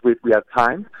thing, hopefully if we have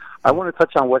time. I want to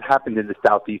touch on what happened in the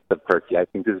southeast of Turkey. I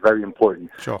think this is very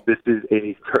important. Sure. This is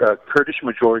a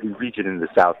Kurdish-majority region in the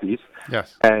southeast.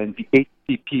 Yes. And the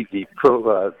HDP, the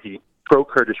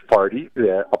pro-Kurdish party,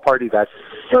 a party that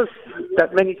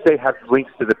many say has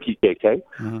links to the PKK,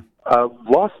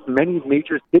 lost many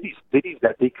major cities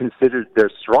that they considered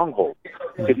their strongholds.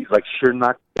 Cities like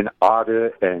Şırnak and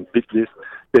Ağrı and Bitlis.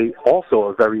 They also,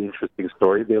 a very interesting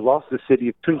story, they lost the city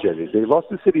of Tunceli. They lost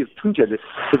the city of Tunceli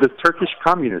to the Turkish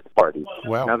Communist Party.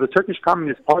 Wow. Now, the Turkish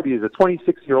Communist Party is a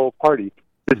 26-year-old party.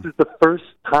 This is the first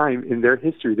time in their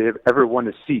history they have ever won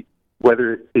a seat,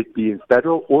 whether it be in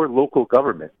federal or local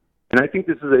government. And I think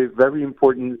this is a very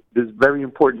important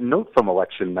note from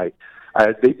election night.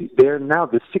 They are now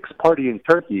the sixth party in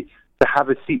Turkey to have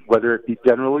a seat, whether it be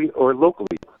generally or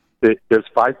locally. There's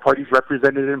 5 parties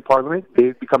represented in parliament.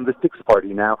 They've become the sixth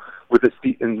party now with a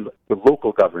seat in the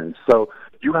local governance. So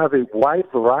you have a wide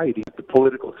variety of the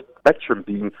political spectrum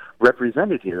being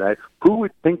represented here. Right? Who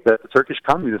would think that the Turkish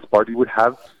Communist Party would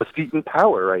have a seat in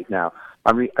power right now?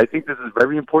 I mean, I think this is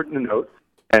very important to note.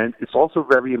 And it's also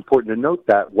very important to note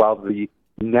that while the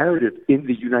narrative in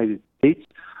the United States,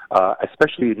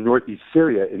 especially in northeast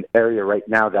Syria, an area right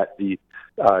now that the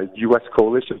U.S.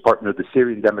 coalition partner, the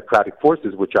Syrian Democratic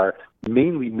Forces, which are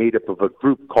mainly made up of a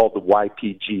group called the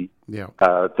YPG,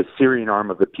 the Syrian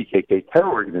arm of the PKK terror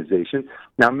organization.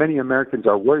 Now, many Americans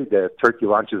are worried that if Turkey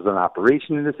launches an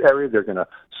operation in this area, they're going to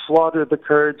slaughter the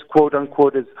Kurds, quote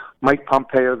unquote, as Mike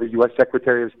Pompeo, the U.S.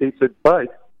 Secretary of State, said. But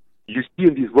you see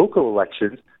in these local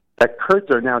elections that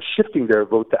Kurds are now shifting their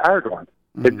vote to Erdogan.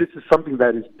 And this is something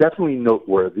that is definitely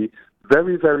noteworthy,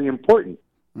 very, very important.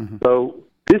 So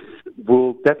this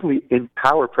will definitely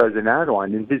empower President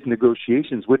Erdogan in his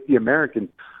negotiations with the Americans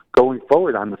going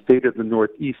forward on the fate of the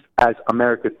Northeast as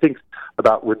America thinks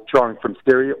about withdrawing from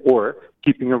Syria or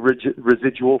keeping a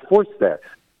residual force there.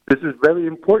 This is very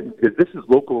important because this is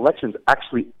local elections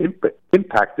actually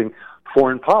impacting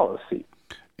foreign policy.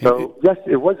 So, yes,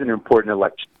 it was an important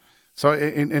election. So,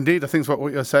 indeed, I think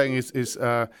what you're saying is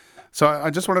so I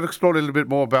just wanted to explore a little bit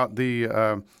more about the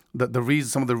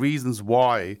reasons, some of the reasons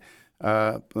why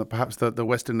perhaps the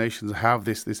Western nations have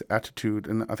this attitude,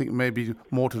 and I think maybe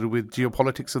more to do with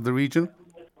geopolitics of the region.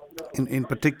 In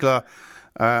particular,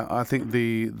 I think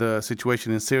the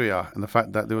situation in Syria and the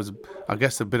fact that there was, I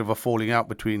guess, a bit of a falling out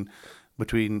between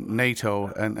NATO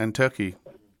and Turkey.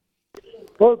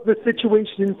 Well, the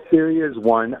situation in Syria is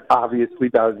one. Obviously,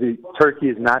 Turkey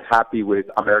is not happy with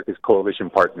America's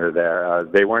coalition partner there.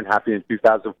 They weren't happy in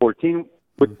 2014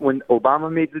 when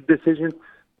Obama made the decision.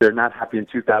 They're not happy in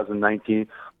 2019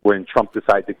 when Trump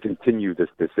decided to continue this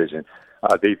decision.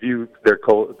 They view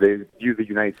the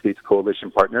United States coalition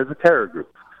partner as a terror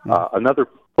group. Another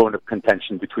bone of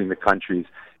contention between the countries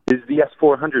is the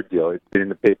S-400 deal. It's been in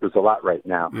the papers a lot right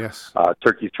now. Yes.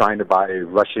 Turkey's trying to buy a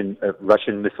Russian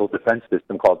missile defense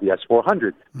system called the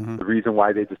S-400. The reason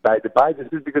why they decided to buy this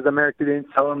is because America didn't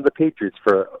sell them the Patriots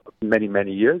for many,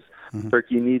 many years.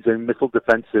 Turkey needs a missile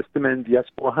defense system, and the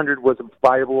S-400 was a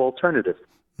viable alternative.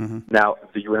 Now,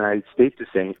 the United States is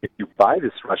saying, if you buy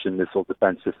this Russian missile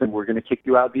defense system, we're going to kick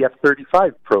you out of the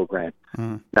F-35 program.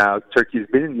 Now, Turkey has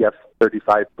been in the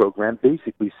F-35 program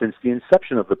basically since the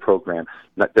inception of the program.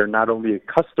 They're not only a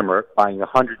customer buying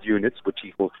 100 units, which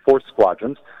equals 4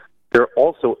 squadrons, they're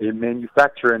also a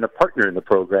manufacturer and a partner in the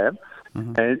program.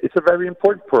 And it's a very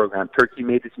important program. Turkey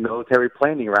made its military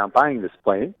planning around buying this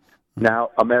plane.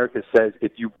 Now, America says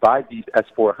if you buy these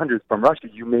S-400s from Russia,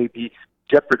 you may be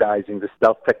jeopardizing the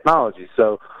stealth technology.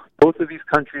 So both of these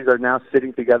countries are now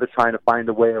sitting together trying to find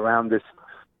a way around this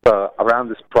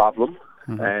problem.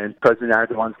 And President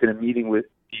Erdogan's going to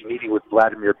be meeting with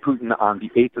Vladimir Putin on the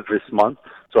 8th of this month,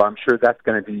 so I'm sure that's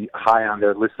going to be high on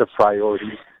their list of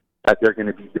priorities that they're going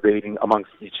to be debating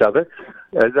amongst each other.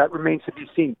 That remains to be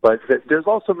seen. But there's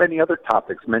also many other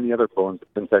topics, many other bones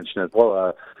of contention as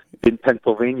well. In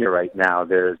Pennsylvania right now,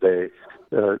 there's a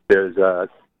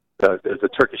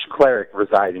Turkish cleric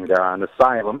residing there on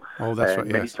asylum. Oh, that's and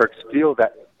right. Many Yes. Turks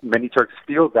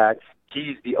feel that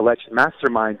he's the alleged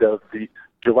mastermind of the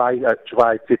July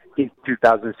 15th,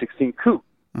 2016 coup.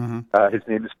 Mm-hmm. His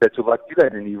name is Fethullah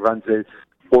Gülen, and he runs a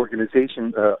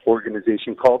organization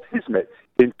called Hizmet.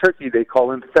 In Turkey, they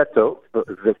call him FETÖ.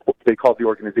 They call the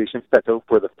organization FETÖ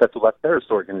for the Fethullah Terrorist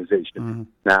Organization. Mm-hmm.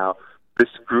 Now, this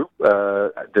group,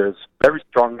 there's very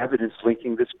strong evidence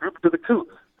linking this group to the coup,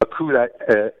 a coup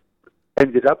that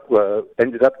ended up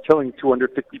killing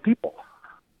 250 people.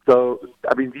 So,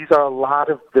 I mean, there's a lot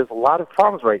of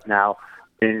problems right now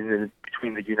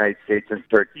between the United States and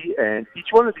Turkey, and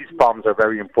each one of these problems are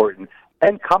very important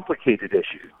and complicated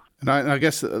issues. And I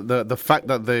guess the fact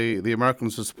that the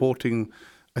Americans are supporting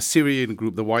a Syrian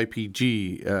group, the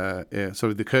YPG,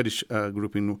 the Kurdish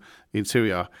group in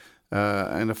Syria,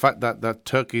 and the fact that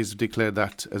Turkey has declared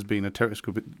that as being a terrorist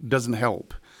group, it doesn't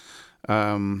help.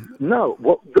 No,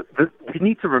 well, we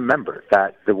need to remember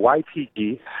that the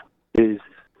YPG is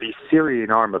the Syrian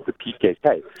arm of the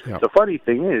PKK. Yep. The funny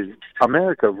thing is,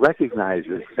 America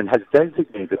recognizes and has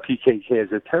designated the PKK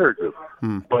as a terror group,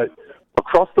 but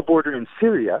across the border in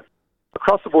Syria,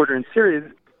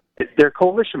 they're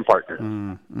coalition partners.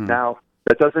 Now,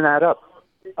 that doesn't add up.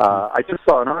 I just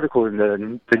saw an article in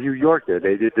the New Yorker.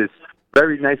 They did this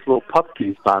very nice little pup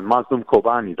piece on Mazlum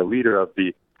Kobani, the leader of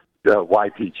the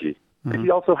YPG. And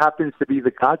he also happens to be the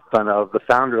godson of the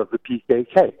founder of the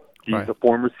PKK. He's Right. a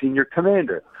former senior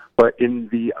commander. But in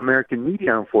the American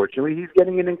media, unfortunately, he's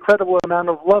getting an incredible amount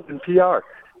of love and PR.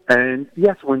 And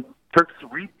yes, when Turks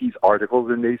read these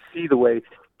articles and they see the way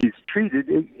he's treated,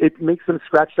 it makes them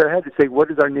scratch their head and say,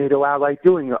 what is our NATO ally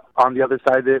doing on the other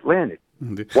side of the Atlantic?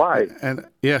 Why? And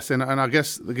yes, and I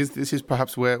guess this is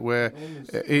perhaps where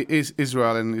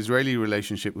Israel and Israeli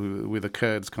relationship with the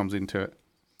Kurds comes into it.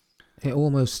 It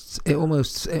almost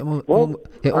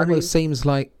seems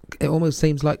like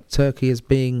Turkey is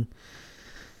being,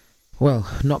 well,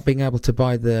 not being able to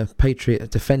buy the Patriot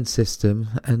defense system,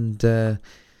 and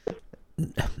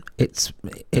its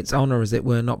honor, as it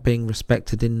were, not being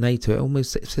respected in NATO.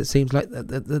 It seems like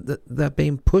they're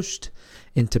being pushed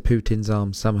into Putin's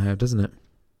arms somehow, doesn't it?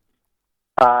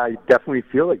 I definitely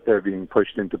feel like they're being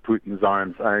pushed into Putin's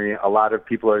arms. I mean, a lot of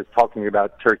people are talking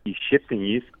about Turkey shifting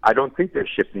east. I don't think they're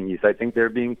shifting east. I think they're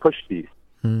being pushed east.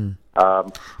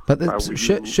 But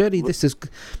surely this is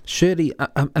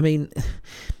I mean,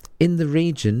 in the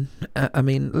region, I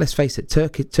mean, let's face it,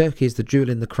 Turkey is the jewel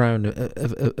in the crown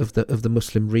of the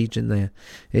Muslim region. There,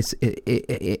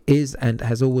 it is and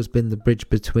has always been the bridge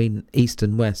between East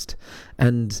and West,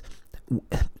 and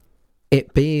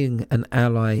it being an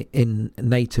ally in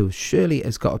NATO surely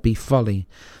has got to be folly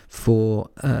for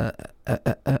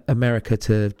America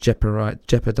to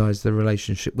jeopardize the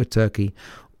relationship with Turkey.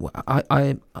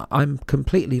 I'm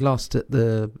completely lost at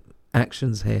the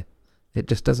actions here. It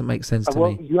just doesn't make sense to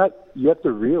me. You have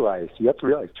to realize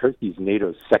Turkey is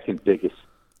NATO's second biggest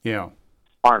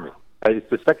army. It's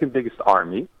the second biggest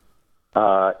army.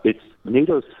 It's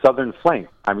NATO's southern flank.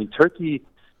 I mean, Turkey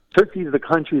is the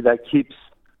country that keeps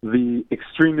the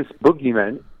extremist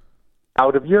boogeymen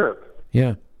out of Europe.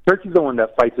 Yeah. Turkey's the one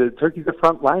that fights it. Turkey's the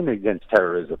front line against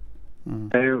terrorism.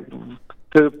 And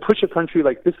to push a country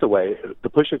like this away, to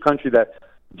push a country that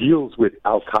deals with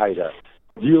Al-Qaeda,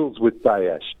 deals with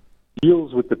Daesh,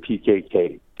 deals with the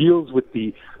PKK, deals with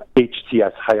the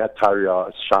HTS, Hayat Tahrir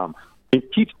al-Sham, and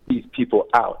keeps these people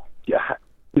out,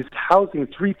 is housing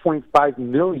 3.5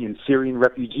 million Syrian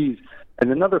refugees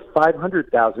and another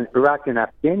 500,000 Iraqi and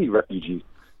Afghani refugees.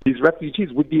 These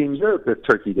refugees would be in Europe if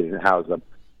Turkey didn't house them.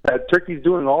 Turkey's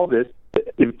doing all this to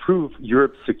improve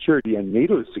Europe's security and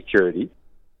NATO's security,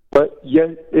 but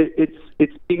yet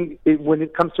when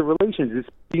it comes to relations, it's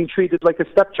being treated like a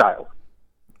stepchild.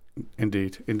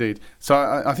 Indeed. So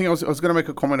I think I was going to make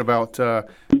a comment about the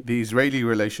Israeli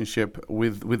relationship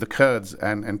with the Kurds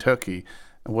and Turkey,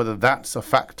 and whether that's a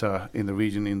factor in the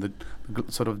region, in the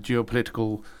sort of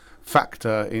geopolitical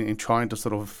factor in trying to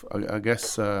sort of, I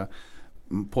guess,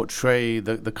 portray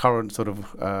the current sort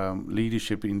of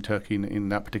leadership in Turkey in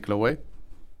that particular way?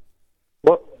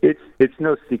 Well, it's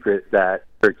no secret that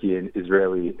Turkey and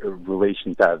Israeli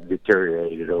relations have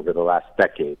deteriorated over the last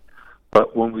decade.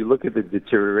 But when we look at the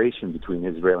deterioration between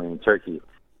Israel and Turkey,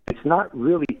 it's not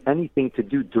really anything to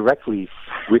do directly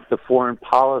with the foreign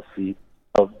policy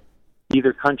of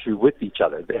either country with each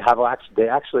other. They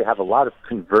actually have a lot of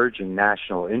converging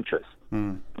national interests.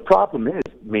 The problem is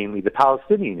mainly the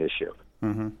Palestinian issue.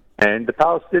 And the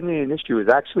Palestinian issue is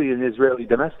actually an Israeli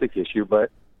domestic issue, but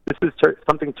this is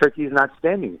something Turkey is not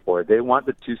standing for. They want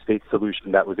the two-state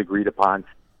solution that was agreed upon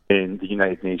in the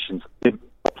United Nations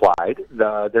applied.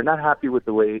 They're not happy with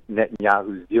the way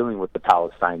Netanyahu is dealing with the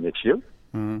Palestine issue.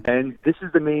 And this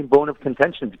is the main bone of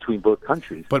contention between both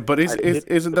countries. But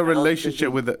isn't the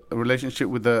relationship with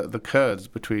the Kurds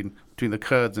between the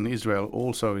Kurds and Israel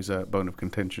also is a bone of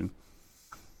contention?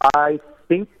 I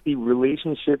think the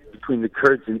relationship between the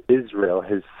Kurds and Israel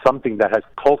is something that has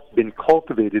been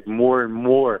cultivated more and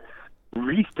more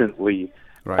recently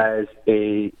as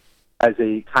a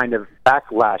kind of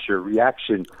backlash or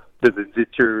reaction to the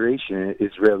deterioration in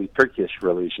Israeli-Turkish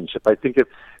relationship. I think if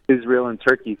Israel and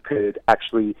Turkey could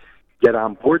actually get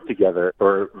on board together,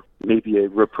 or maybe a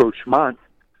rapprochement,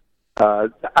 I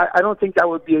don't think that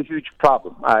would be a huge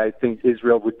problem. I think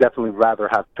Israel would definitely rather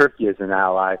have Turkey as an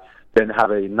ally than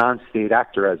have a non-state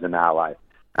actor as an ally.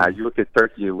 You look at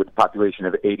Turkey with a population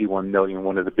of 81 million,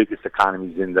 one of the biggest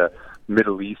economies in the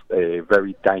Middle East, a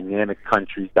very dynamic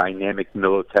country, dynamic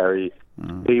military,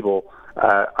 stable.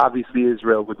 Obviously,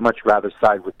 Israel would much rather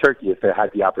side with Turkey if it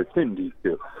had the opportunity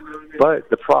to. But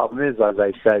the problem is, as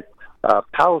I said,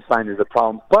 Palestine is a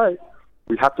problem, but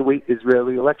we have to wait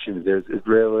Israeli elections. There's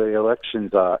Israeli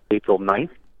elections April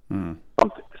 9th.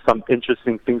 Some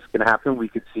interesting things can happen. We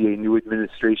could see a new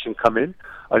administration come in.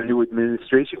 A new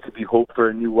administration could be hope for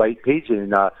a new white page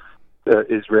in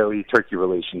Israeli-Turkey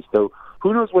relations. So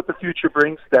who knows what the future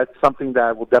brings? That's something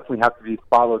that will definitely have to be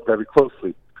followed very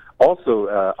closely.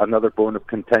 Also, another bone of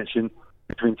contention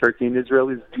between Turkey and Israel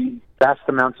is the vast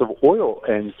amounts of oil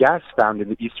and gas found in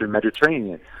the Eastern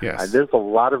Mediterranean. Yes. There's a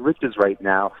lot of riches right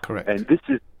now. Correct. And this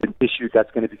is an issue that's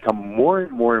going to become more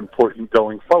and more important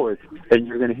going forward. And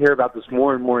you're going to hear about this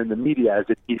more and more in the media as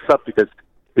it heats up, because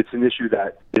it's an issue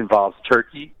that involves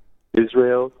Turkey,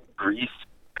 Israel, Greece,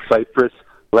 Cyprus,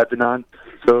 Lebanon.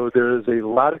 So there's a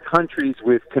lot of countries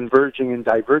with converging and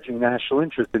diverging national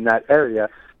interests in that area.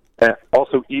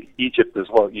 Also, Egypt as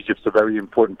well. Egypt's a very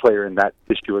important player in that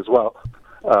issue as well,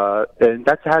 and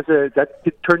that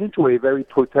could turn into a very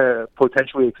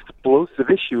potentially explosive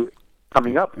issue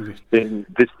coming up in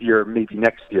this year, maybe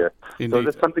next year. Indeed. So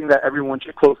that's something that everyone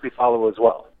should closely follow as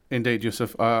well. Indeed,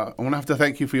 Yusuf. I want to have to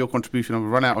thank you for your contribution. I've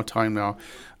run out of time now.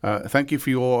 Thank you for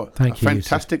your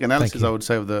fantastic analysis, I would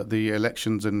say, of the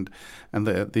elections and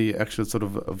the actual sort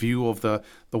of view of the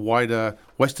wider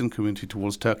Western community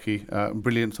towards Turkey.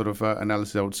 Brilliant sort of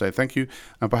analysis, I would say. Thank you.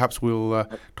 And perhaps we'll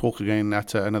talk again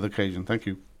at another occasion. Thank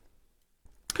you.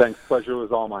 Thanks. Pleasure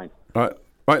was all mine. All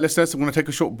right, listeners, I'm going to take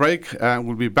a short break.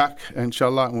 We'll be back,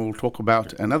 inshallah, and we'll talk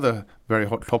about another very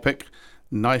hot topic,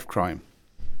 knife crime.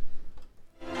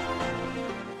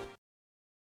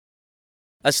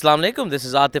 Assalamu alaikum, this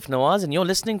is Atif Nawaz and you're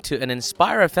listening to an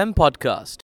Inspire FM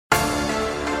podcast.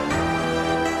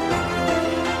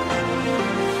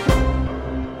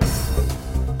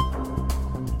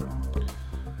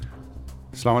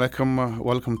 Assalamu alaikum,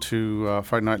 welcome to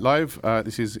Friday Night Live.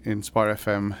 This is Inspire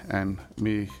FM and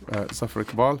me, Zafar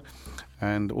Iqbal,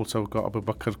 and also got Abu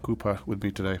Bakr Cooper with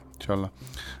me today, inshallah.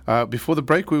 Before the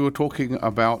break, we were talking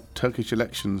about Turkish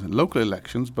elections, local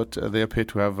elections, but they appear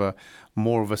to have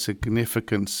more of a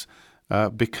significance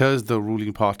because the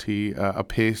ruling party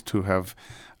appears to have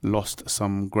lost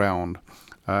some ground.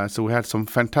 So we had some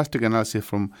fantastic analysis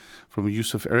from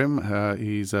Yusuf Erim.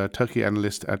 He's a Turkey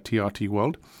analyst at TRT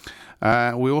World.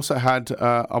 We also had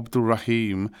Abdul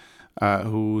Rahim,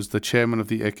 who's the chairman of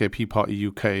the AKP Party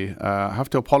UK. I have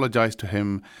to apologise to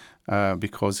him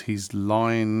because his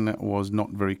line was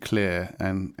not very clear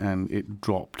and it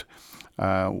dropped.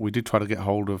 We did try to get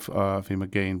hold of him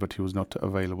again, but he was not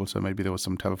available, so maybe there was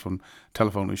some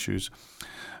telephone issues.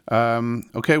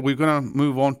 Okay, we're going to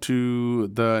move on to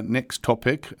the next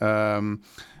topic, and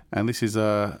this is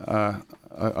a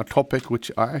topic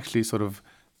which I actually sort of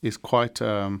is quite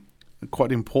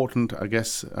important, I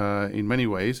guess, in many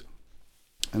ways.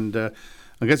 And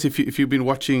I guess if you've been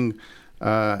watching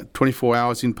 24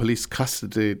 Hours in Police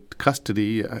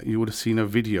Custody, you would have seen a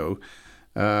video.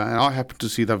 And I happened to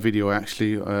see that video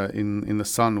actually in the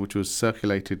Sun, which was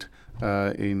circulated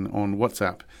on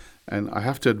WhatsApp. And I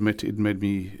have to admit, it made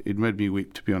me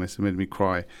weep. To be honest, it made me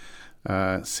cry.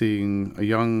 Seeing a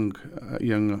young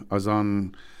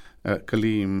Azan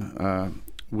Kaleem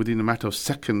within a matter of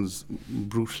seconds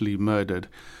brutally murdered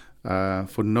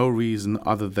for no reason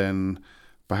other than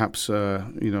perhaps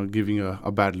giving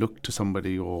a bad look to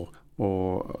somebody or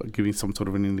giving some sort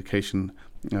of an indication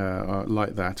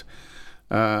like that.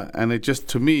 and it just,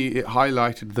 to me, it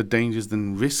highlighted the dangers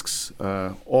and risks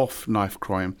of knife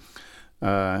crime.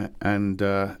 And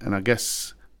I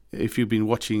guess if you've been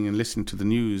watching and listening to the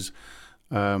news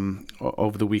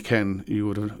over the weekend, you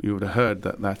would have heard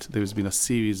that there's been a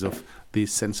series of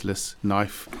these senseless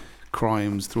knife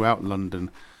crimes throughout London.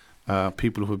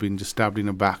 People who have been just stabbed in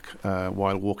the back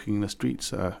while walking in the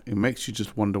streets. It makes you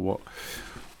just wonder what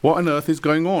on earth is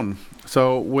going on.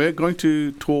 So we're going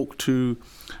to talk to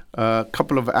a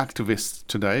couple of activists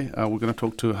today. We're going to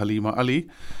talk to Halima Ali,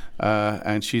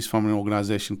 and she's from an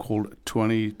organisation called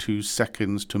 22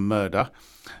 Seconds to Murder.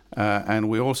 And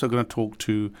we're also going to talk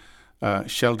to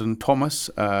Sheldon Thomas.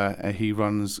 He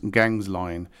runs Gangs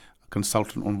Line, a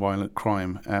consultant on violent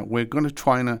crime. We're going to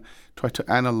try to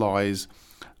analyse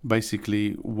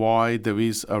basically why there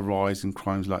is a rise in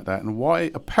crimes like that, and why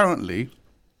apparently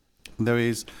there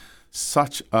is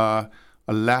such a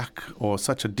lack or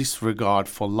such a disregard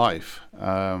for life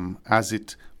as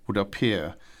it would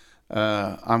appear.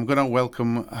 I'm going to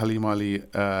welcome Halima Ali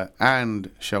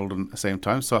and Sheldon at the same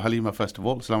time. So Halima, first of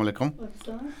all, Assalamu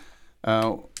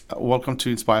alaikum. Welcome to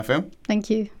Inspire FM.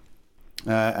 Thank you.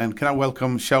 And can I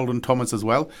welcome Sheldon Thomas as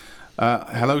well?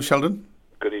 Hello, Sheldon.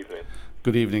 Good evening.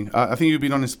 Good evening. I think you've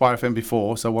been on Inspire FM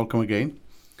before, so welcome again.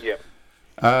 Yeah.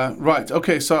 Right.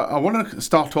 Okay. So I want to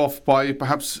start off by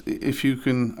perhaps, if you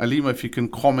can, Halima, if you can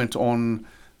comment on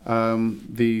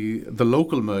the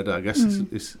local murder. I guess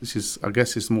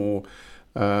is more,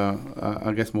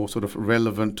 more sort of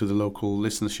relevant to the local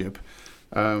listenership.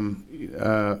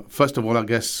 First of all, I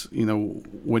guess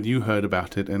when you heard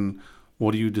about it and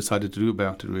what you decided to do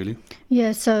about it, really.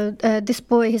 Yeah, so this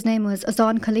boy, his name was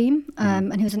Azan Kaleem,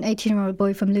 and he was an 18-year-old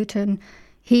boy from Luton.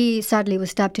 He sadly was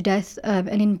stabbed to death, and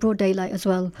in broad daylight as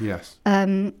well. Yes.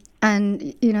 And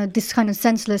this kind of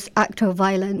senseless act of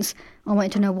violence, I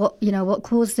wanted to know what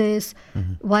caused this,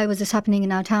 why was this happening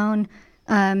in our town.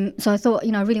 So I thought,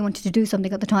 I really wanted to do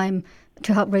something at the time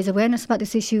to help raise awareness about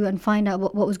this issue and find out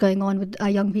what was going on with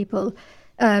our young people.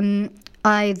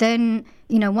 I then,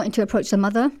 wanted to approach the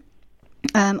mother.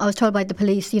 I was told by the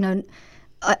police,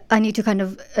 I need to kind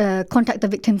of contact the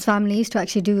victims' families to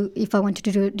actually if I wanted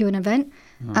to do an event.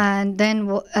 And then,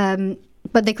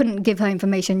 but they couldn't give her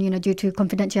information, due to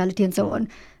confidentiality and so on.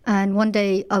 And one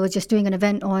day I was just doing an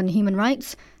event on human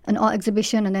rights, an art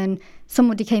exhibition, and then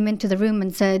somebody came into the room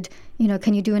and said,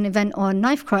 can you do an event on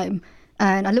knife crime?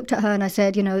 And I looked at her and I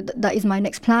said, that is my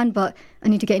next plan, but I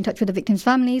need to get in touch with the victims'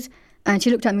 families. And she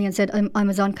looked at me and said, I'm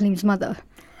Azan Kaleem's mother.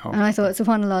 And I thought,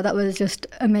 subhanAllah, that was just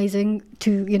amazing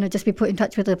to, just be put in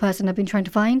touch with the person I've been trying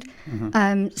to find.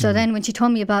 So then when she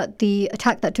told me about the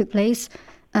attack that took place,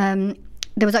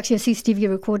 there was actually a CCTV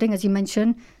recording, as you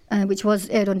mentioned, which was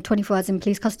aired on 24 hours in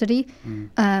police custody.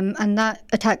 And that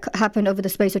attack happened over the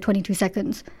space of 22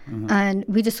 seconds. And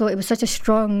we just thought it was such a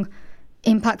strong,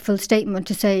 impactful statement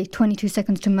to say 22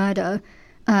 seconds to murder,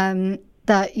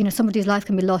 that somebody's life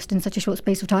can be lost in such a short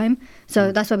space of time.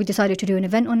 So that's why we decided to do an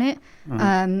event on it.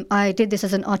 I did this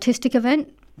as an artistic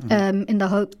event in the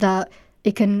hope that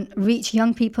it can reach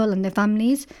young people and their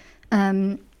families.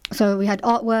 So we had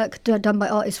artwork done by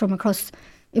artists from across.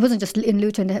 It wasn't just in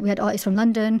Luton. We had artists from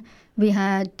London. We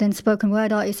had then spoken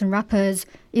word artists and rappers.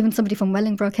 Even somebody from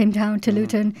Wellingborough came down to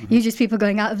Luton. Usually people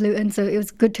going out of Luton. So it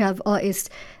was good to have artists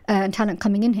and talent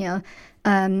coming in here.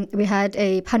 We had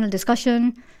a panel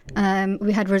discussion.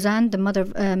 We had Razan, the mother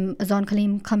of Azan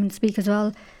Kaleem, come and speak as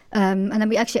well. And then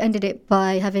we actually ended it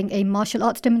by having a martial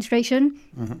arts demonstration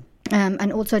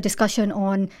and also a discussion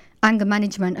on anger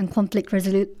management and conflict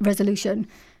resolution.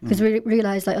 Because we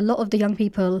realised a lot of the young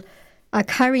people are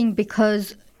carrying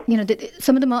because,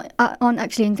 some of them aren't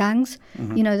actually in gangs.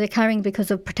 They're carrying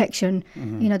because of protection.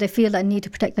 They feel that need to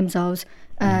protect themselves.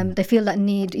 They feel that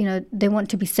need, they want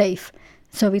to be safe.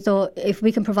 So we thought if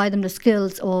we can provide them the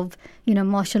skills of,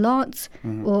 martial arts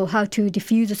or how to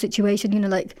diffuse a situation,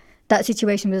 that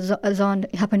situation with Azan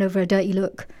happened over a dirty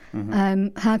look.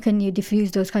 How can you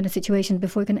diffuse those kind of situations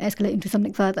before it can escalate into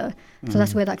something further? So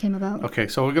that's where that came about. Okay,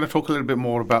 so we're going to talk a little bit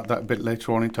more about that a bit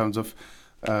later on in terms of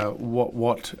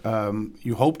what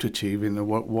you hope to achieve and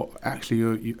what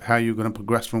actually how you're going to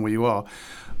progress from where you are.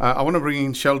 I want to bring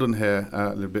in Sheldon here a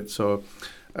little bit. So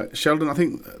Sheldon, I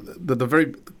think the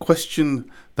very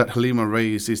question that Halima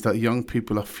raised is that young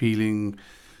people are feeling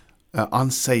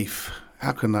unsafe.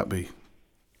 How can that be?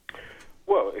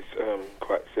 Well, it's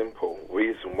quite simple.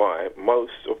 Reason why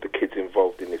most of the kids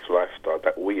involved in this lifestyle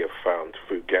that we have found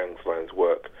through Gangs Line's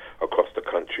work across the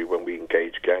country, when we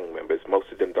engage gang members,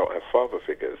 most of them don't have father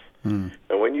figures. And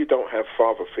when you don't have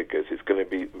father figures,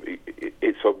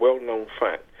 it's a well-known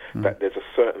fact that there's a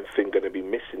certain thing going to be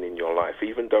missing in your life,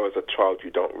 even though as a child you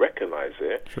don't recognize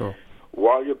it. Sure.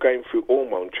 while you're going through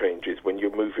hormone changes, when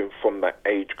you're moving from that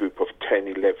age group of 10,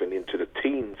 11 into the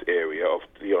teens area of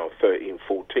 13,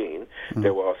 14,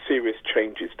 there are serious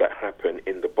changes that happen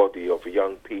in the body of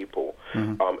young people.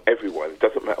 Everyone, it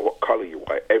doesn't matter what color you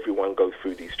are, everyone goes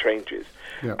through these changes.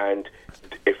 Yeah. And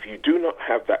if you do not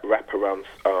have that wraparound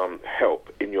help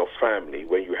in your family,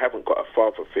 when you haven't got a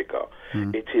father figure,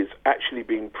 it is actually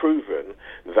being proven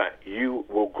that you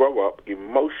will grow up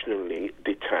emotionally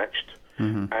detached,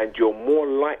 and you're more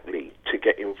likely to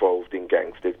get involved in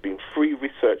gangs. There's been free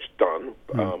research done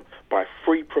by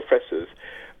 3 professors,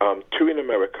 2 in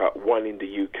America, 1 in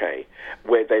the UK,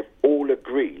 where they've all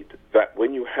agreed that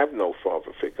when you have no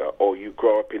father figure, or you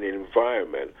grow up in an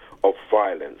environment of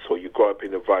violence, or you grow up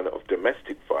in an environment of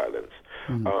domestic violence,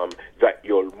 that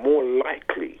you're more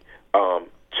likely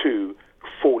to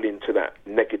fall into that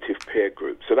negative peer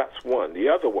group. So that's one. The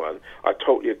other one, I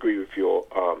totally agree with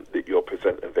your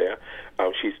presenter there.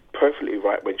 She's perfectly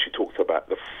right when she talks about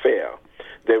the fear.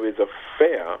 There is a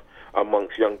fear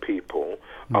amongst young people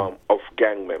of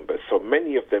gang members. So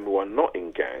many of them who are not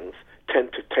in gangs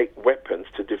tend to take weapons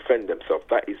to defend themselves.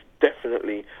 That is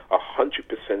definitely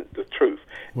 100% the truth.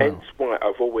 Wow. Hence why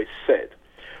I've always said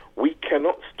we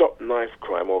cannot stop knife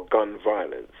crime or gun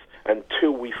violence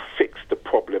until we fix the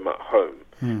problem at home.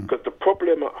 Because the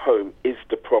problem at home is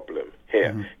the problem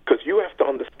here. Because you have to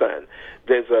understand,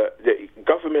 the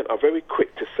government are very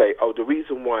quick to say, oh, the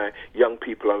reason why young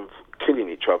people are killing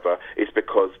each other is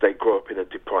because they grow up in a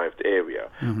deprived area.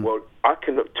 Well, I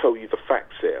can tell you the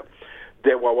facts here.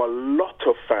 There are a lot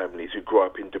of families who grow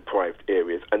up in deprived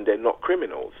areas and they're not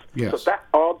criminals. Yes. So that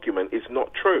argument is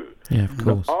not true. Yeah, of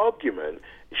course. The argument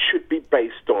should be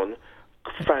based on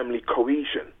family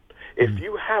cohesion. If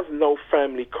you have no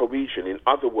family cohesion, in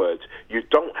other words, you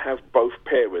don't have both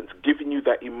parents giving you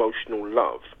that emotional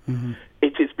love,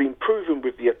 it has been proven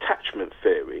with the attachment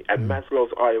theory and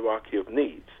Maslow's hierarchy of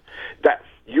needs that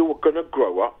you are going to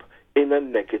grow up in a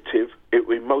negative,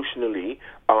 emotionally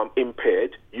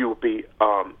impaired, you will be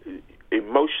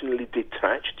emotionally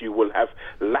detached, you will have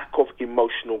lack of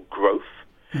emotional growth,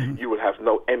 you will have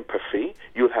no empathy,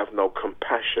 you'll have no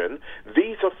compassion.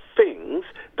 These are things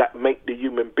that make the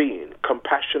human being,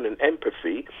 compassion and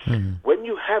empathy. When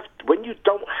you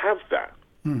don't have that,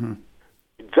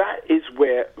 that is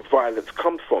where violence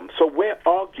comes from. So we're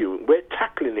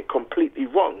tackling it completely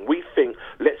wrong. We think,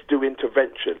 let's do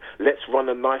intervention, let's run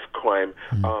a knife crime,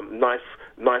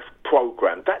 knife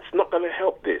program. That's not going to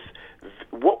help this.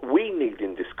 What we need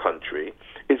in this country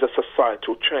is a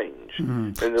societal change.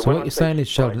 So what you're saying is,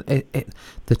 Sheldon,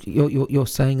 that you're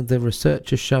saying the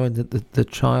research is showing that the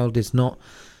child is not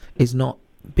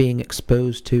being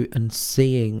exposed to and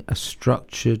seeing a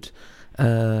structured,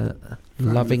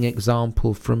 loving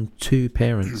example from 2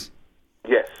 parents.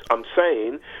 Yes, I'm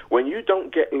saying when you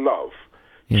don't get love,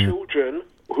 children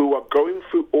who are going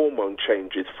through hormone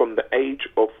changes from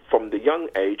the young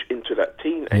age into that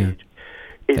teen age,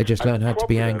 they just learn how to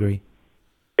be angry.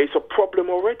 It's a problem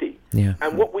already. Yeah.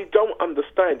 And what we don't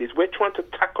understand is we're trying to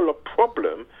tackle a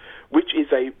problem which is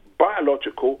a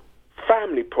biological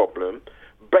family problem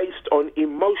based on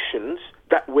emotions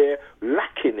that we're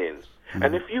lacking in.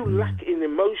 And if you lack in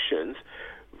emotions,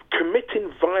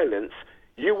 committing violence,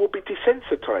 you will be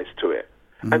desensitized to it.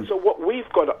 And so what we've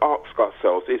got to ask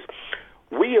ourselves is,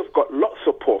 we have got lots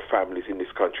of poor families in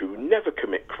this country who never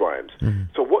commit crimes.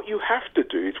 So what you have to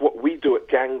do is what we do at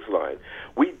Gangs Line.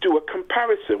 We do a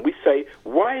comparison. We say,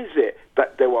 why is it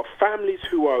that there are families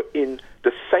who are in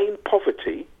the same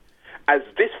poverty as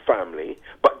this family,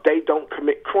 but they don't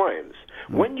commit crimes?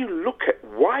 When you look at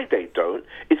why they don't,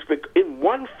 it's because in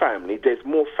one family there's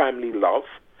more family love,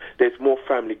 there's more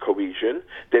family cohesion,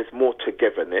 there's more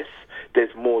togetherness,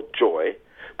 there's more joy.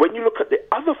 When you look at the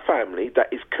other family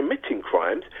that is committing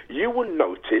crimes, you will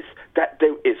notice that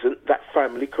there isn't that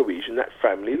family cohesion, that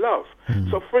family love.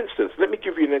 So, for instance, let me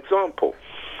give you an example.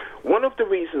 One of the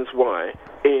reasons why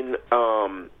in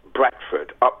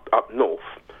Bradford, up north,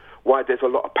 why there's a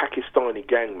lot of Pakistani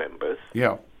gang members,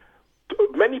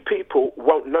 many people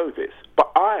won't know this,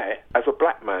 but I, as a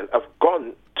black man, have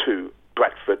gone to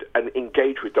Bradford and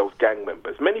engage with those gang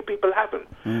members. Many people haven't.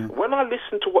 When I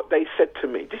listened to what they said to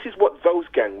me, this is what those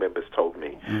gang members told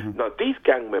me. Now, these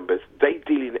gang members, they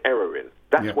deal in heroin.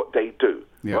 That's what they do,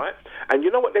 right? And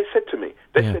you know what they said to me?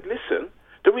 They said, listen,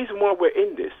 the reason why we're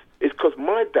in this is because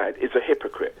my dad is a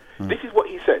hypocrite. This is what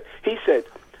he said. He said,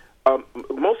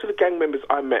 most of the gang members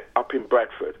I met up in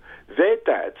Bradford, their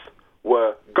dads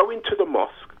were going to the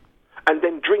mosque and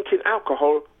then drinking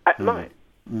alcohol at night.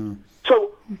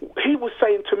 So he was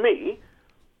saying to me,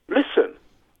 listen,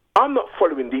 I'm not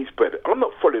following these brothers. I'm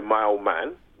not following my old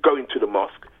man going to the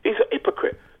mosque. He's a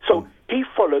hypocrite. So he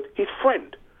followed his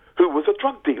friend, who was a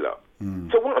drug dealer.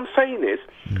 So what I'm saying is,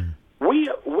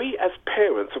 we as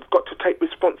parents have got to take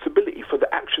responsibility for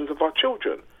the actions of our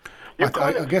children.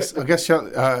 I guess,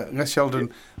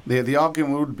 Sheldon, the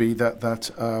argument would be that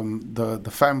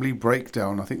the family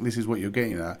breakdown. I think this is what you're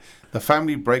getting at. The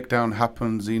family breakdown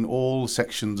happens in all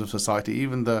sections of society,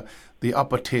 even the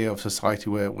upper tier of society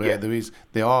where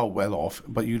they are well off.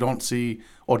 But you don't see,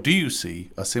 or do you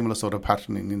see, a similar sort of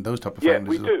pattern in those type of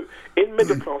families? Yeah, we do. In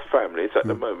middle-class families, at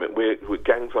the moment, we're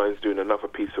Gangsign's doing another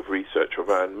piece of research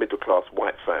around middle-class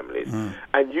white families,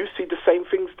 and you see the same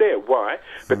things there. Why?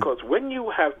 Because when you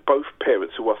have both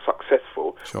parents who are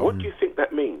successful, what do you think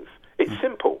that means? It's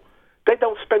simple. They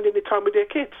don't spend any time with their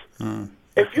kids.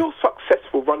 If you're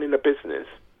successful running a business,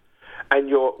 and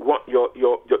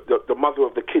the mother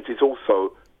of the kids is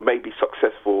also maybe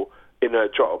successful in her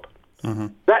job,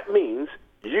 that means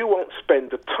you won't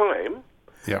spend the time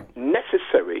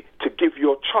necessary to give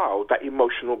your child that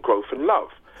emotional growth and love.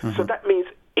 So that means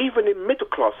even in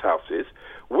middle-class houses,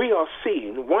 we are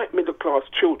seeing white middle-class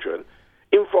children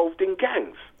involved in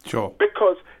gangs. Sure.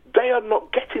 Because they are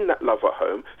not getting that love at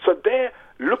home, so they're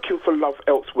looking for love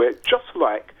elsewhere, just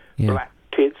like black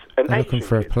kids and they're Asian looking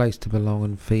for kids. a place to belong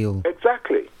and feel.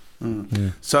 Exactly.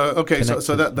 So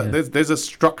Connected, there's a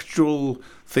structural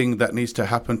thing that needs to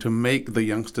happen to make the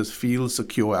youngsters feel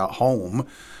secure at home,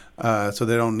 so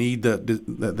they don't need they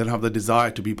don't have the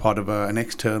desire to be part of an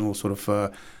external sort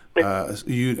of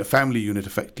a family unit.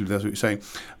 Effectively, that's what you're saying.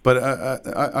 But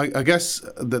I guess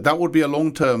that would be a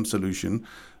long-term solution,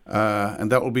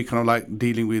 and that would be kind of like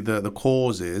dealing with the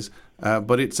causes.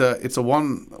 But it's a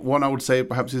one I would say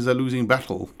perhaps is a losing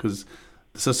battle, because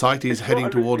society is heading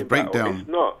towards breakdown.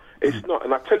 It's not,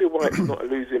 and I tell you why it's not a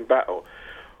losing battle.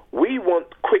 We want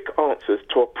quick answers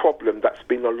to a problem that's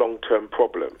been a long-term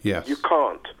problem. Yes. You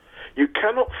can't. You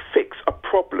cannot fix a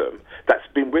problem that's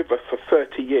been with us for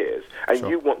 30 years, and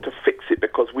you want to fix it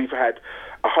because we've had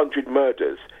 100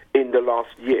 murders in the last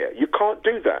year. You can't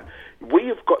do that. We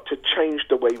have got to change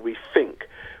the way we think.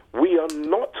 We are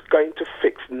not going to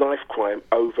fix knife crime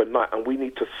overnight, and we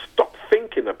need to stop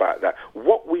thinking about that.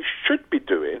 What we should be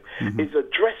doing is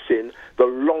addressing the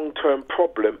long-term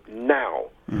problem now,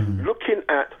 looking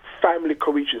at family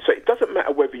cohesion. So it doesn't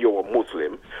matter whether you're a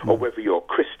Muslim or whether you're a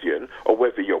Christian or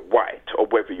whether you're white or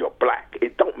whether you're black.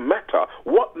 It don't matter.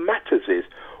 What matters is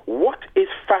what is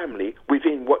family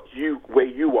within where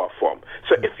you are from.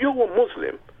 So if you're a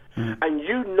Muslim and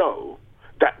you know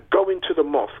that going to the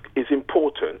mosque is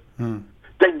important,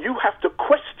 then you have to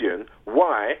question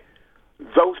why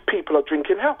those people are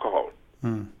drinking alcohol.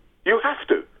 You have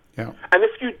to. Yeah. And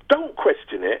if you don't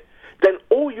question it, then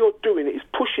all you're doing is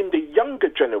pushing the younger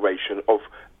generation of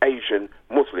Asian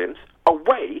Muslims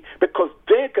away, because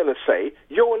they're going to say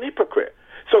you're an hypocrite.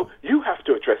 So you have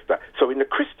to address that. So in the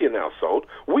Christian household,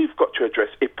 we've got to address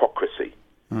hypocrisy.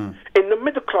 In the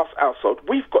middle-class household,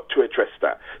 we've got to address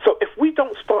that. So if we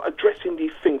don't start addressing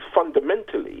these things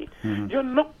fundamentally, you're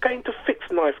not going to fix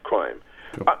knife crime.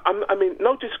 Sure. I mean,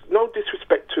 no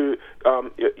disrespect to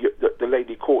the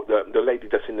lady the lady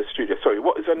that's in the studio. Sorry,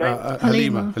 what is her name?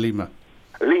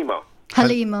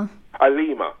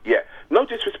 Halima, yeah. No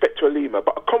disrespect to Halima,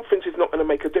 but a conference is not going to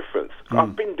make a difference.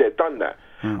 I've been there, done that.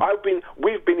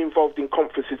 We've been involved in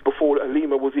conferences before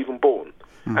Halima was even born.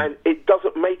 And it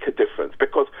doesn't make a difference,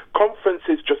 because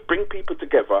conferences just bring people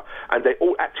together and they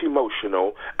all act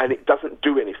emotional, and it doesn't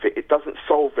do anything. It doesn't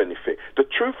solve anything. The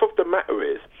truth of the matter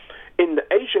is, in the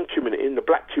Asian community, in the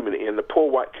black community, and the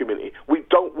poor white community, we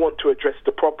don't want to address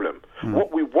the problem.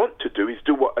 What we want to do is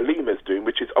do what Halima's doing,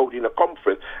 which is holding a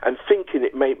conference and thinking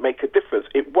it may make a difference.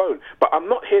 It won't. But I'm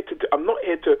not here to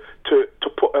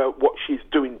put what she's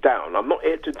doing down. I'm not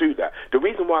here to do that. The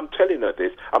reason why I'm telling her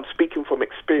this, I'm speaking from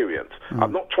experience.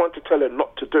 I'm not trying to tell her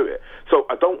not to do it. So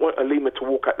I don't want Halima to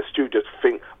walk out the studio to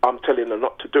think I'm telling her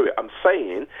not to do it. I'm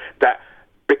saying that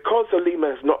because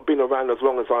Halima has not been around as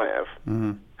long as I have,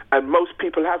 and most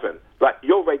people haven't. Like,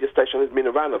 your radio station has been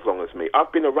around as long as me.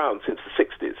 I've been around since the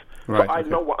 60s. Right, so I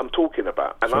know what I'm talking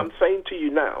about. And I'm saying to you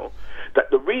now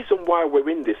that the reason why we're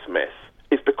in this mess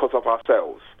is because of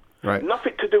ourselves. Right.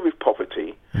 Nothing to do with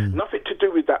poverty. Nothing to do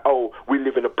with that, we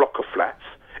live in a block of flats.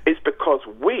 It's because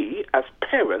we, as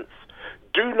parents,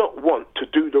 do not want to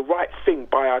do the right thing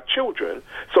by our children.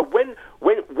 So when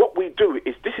what we do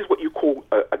is, this is what you call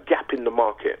a gap in the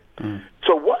market.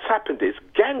 So what's happened is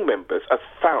gang members have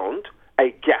found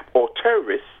a gap, or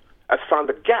terrorists have found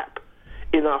a gap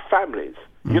in our families.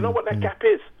 You know what that gap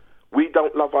is? We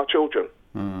don't love our children.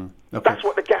 Okay. That's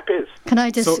what the gap is. Can I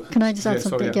just add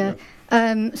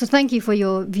something? So thank you for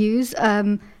your views.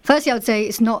 Firstly, I would say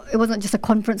it wasn't just a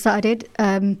conference that I did.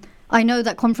 I know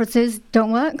that conferences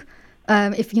don't work.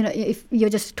 If you're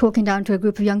just talking down to a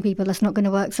group of young people, that's not going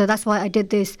to work. So that's why I did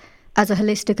this as a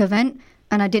holistic event,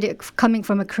 and I did it coming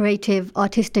from a creative,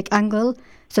 artistic angle.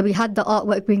 So we had the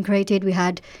artwork being created. We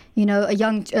had, a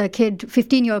young kid,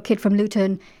 15-year-old kid from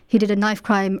Luton. He did a knife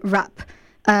crime rap.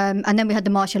 And then we had the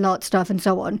martial arts stuff and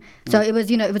so on. So it was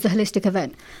a holistic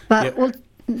event. But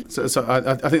So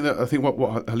I think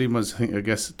what Halima's, I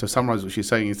guess, to summarise what she's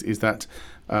saying is that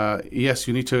yes,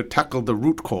 you need to tackle the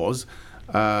root cause,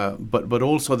 but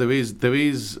also there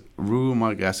is room,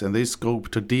 I guess, and there is scope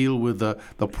to deal with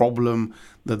the problem,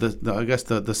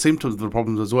 the symptoms of the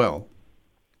problems as well.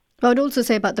 I would also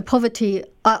say about the poverty,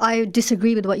 I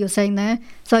disagree with what you're saying there.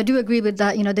 So I do agree with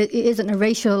that. There isn't a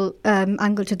racial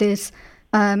angle to this.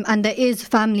 And there is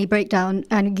family breakdown,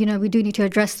 and we do need to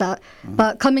address that.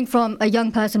 But coming from a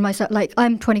young person myself, like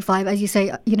I'm 25, as you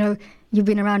say, you've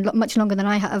been around much longer than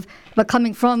I have. But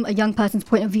coming from a young person's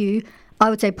point of view, I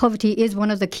would say poverty is one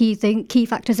of the key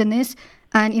factors in this.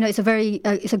 And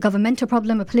it's a governmental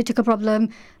problem, a political problem,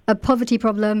 a poverty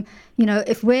problem.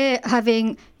 If we're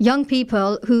having young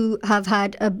people who have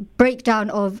had a breakdown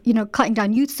of cutting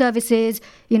down youth services,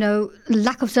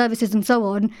 lack of services and so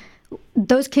on,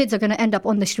 those kids are going to end up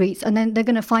on the streets, and then they're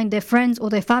going to find their friends or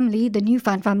their family, the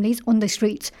newfound families, on the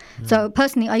streets. So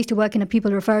personally, I used to work in a people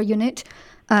referral unit.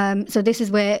 So this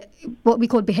is where what we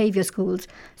call behaviour schools.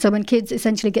 So when kids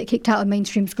essentially get kicked out of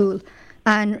mainstream school,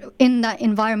 and in that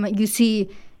environment, you see,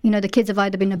 the kids have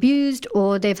either been abused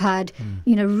or they've had,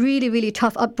 really, really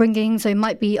tough upbringing. So it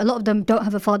might be a lot of them don't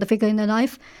have a father figure in their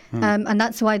life. And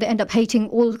that's why they end up hating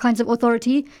all kinds of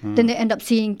authority. Then they end up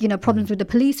seeing, problems with the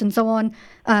police and so on.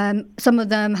 Some of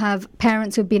them have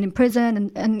parents who've been in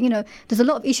prison and there's a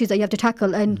lot of issues that you have to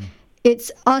tackle. And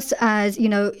it's us as,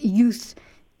 youth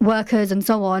workers and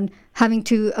so on, having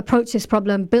to approach this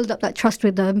problem, build up that trust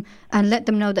with them, and let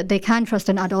them know that they can trust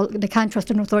an adult, they can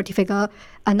trust an authority figure,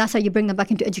 and that's how you bring them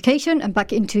back into education and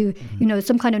back into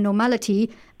some kind of normality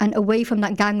and away from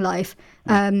that gang life.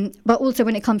 But also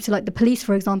when it comes to like the police,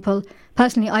 for example,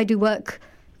 personally I do work,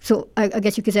 so I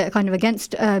guess you could say kind of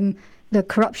against the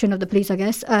corruption of the police, I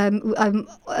guess. I'm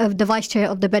the vice chair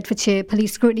of the Bedfordshire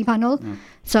Police Scrutiny Panel,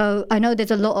 so I know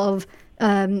there's a lot of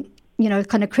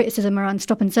kind of criticism around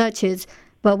stop and searches.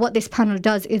 But what this panel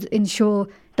does is ensure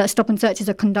that stop and searches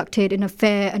are conducted in a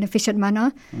fair and efficient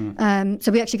manner.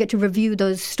 So we actually get to review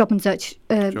those stop and search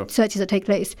searches that take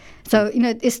place. So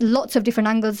it's lots of different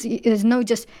angles. There's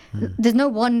no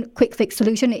one quick fix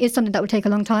solution. It is something that would take a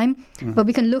long time. But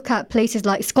we can look at places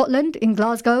like Scotland, in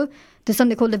Glasgow. There's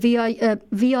something called the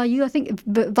VRU, I think,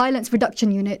 Violence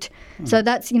Reduction Unit. So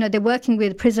that's, they're working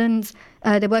with prisons,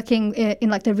 they're working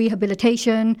in like the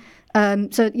rehabilitation.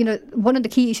 So, one of the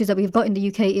key issues that we've got in the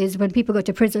UK is when people go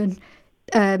to prison,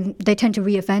 they tend to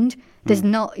reoffend. There's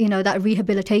not, that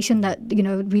rehabilitation that,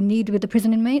 we need with the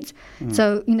prison inmates.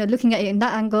 So, looking at it in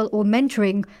that angle, or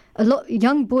mentoring,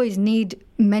 young boys need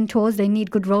mentors, they need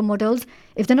good role models.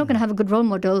 If they're not going to have a good role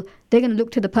model, they're going to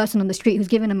look to the person on the street who's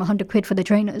giving them 100 quid for the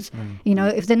trainers.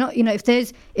 If they're not,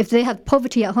 if they have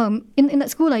poverty at home, in that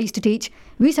school I used to teach,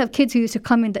 we used to have kids who used to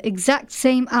come in the exact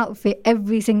same outfit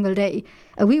every single day.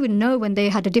 And we would know when they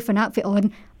had a different outfit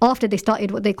on after they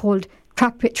started what they called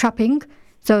trapping.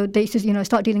 So they used to,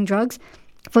 start dealing drugs.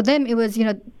 For them, it was,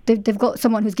 they've got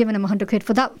someone who's giving them 100 quid.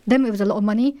 For them, it was a lot of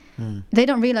money. They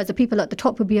don't realise the people at the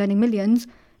top would be earning millions.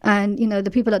 And,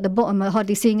 the people at the bottom are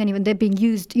hardly seeing anyone. They're being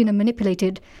used,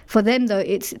 manipulated. For them, though,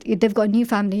 they've got a new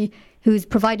family who's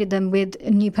provided them with a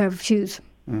new pair of shoes.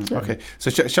 Okay, so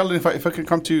Sheldon, if I can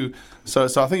come to you, so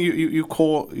I think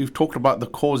you've talked about the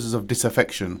causes of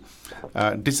disaffection,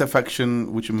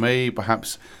 which may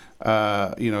perhaps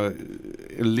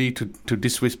lead to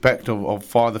disrespect of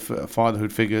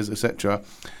fatherhood figures, etc.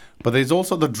 But there's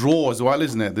also the draw as well,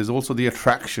 isn't it? There's also the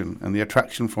attraction, and the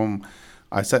attraction from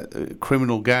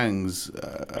criminal gangs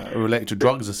related to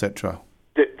drugs, etc.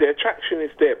 The attraction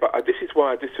is there, but this is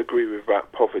why I disagree with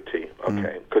that poverty,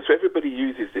 okay? Because everybody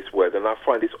uses this word, and I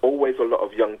find it's always a lot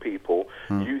of young people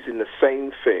using the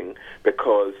same thing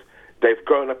because they've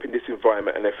grown up in this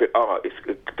environment and they think,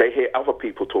 they hear other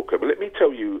people talk about it. Let me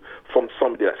tell you from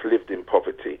somebody that's lived in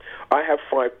poverty. I have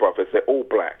 5 brothers, they're all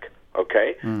black,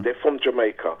 okay? They're from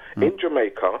Jamaica. In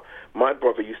Jamaica, my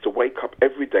brother used to wake up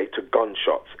every day to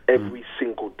gunshots, every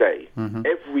single day.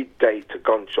 Every day to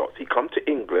gunshots. He come to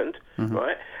England,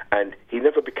 right, and he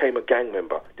never became a gang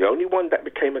member. The only one that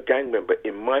became a gang member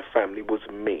in my family was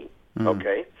me,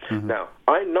 okay? Now,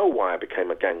 I know why I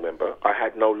became a gang member. I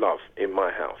had no love in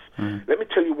my house. Let me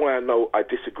tell you why I know I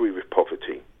disagree with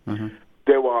poverty.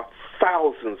 There are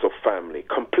thousands of family,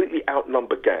 completely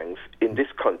outnumbered gangs in this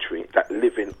country that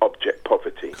live in abject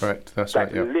poverty. Correct. That's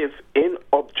that right. Yeah. live in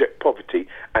abject poverty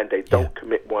and they don't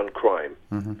commit one crime.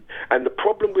 And the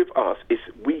problem with us is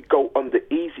we go on the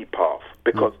easy path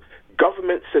because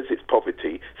government says it's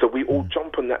poverty, so we all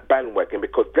jump on that bandwagon.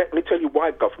 Because let me tell you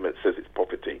why government says it's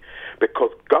poverty.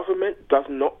 Because government does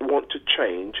not want to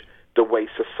change the way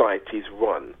societies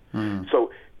run.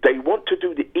 So they want to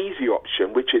do the easy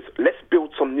option, which is let's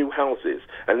build some new houses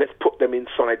and let's put them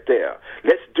inside there.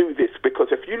 Let's do this, because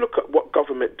if you look at what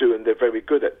government do, and they're very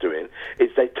good at doing, is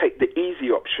they take the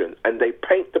easy option and they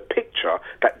paint the picture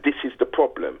that this is the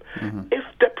problem. If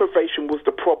deprivation was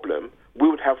the problem, we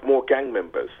would have more gang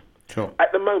members. Sure.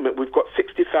 At the moment, we've got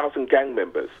 60,000 gang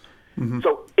members.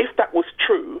 So if that was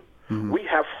true, we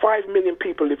have 5 million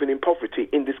people living in poverty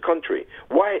in this country.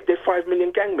 Why are there 5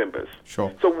 million gang members?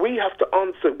 Sure. So we have to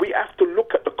answer, we have to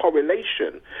look at the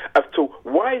correlation as to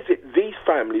why is it these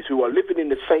families who are living in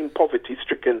the same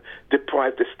poverty-stricken,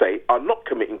 deprived estate are not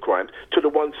committing crimes to the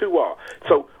ones who are.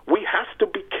 So we have to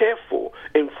be careful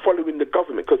in following the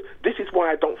government, because this is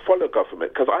why I don't follow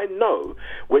government, because I know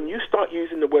when you start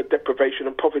using the word deprivation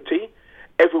and poverty,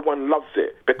 everyone loves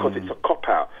it because it's a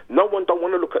cop-out. No one don't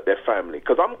want to look at their family.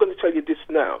 Because I'm going to tell you this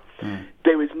now.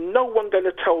 There is no one going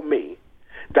to tell me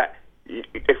that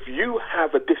if you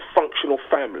have a dysfunctional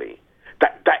family,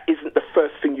 that isn't the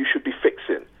first thing you should be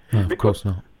fixing. No, of course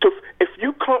not. If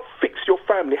you can't fix your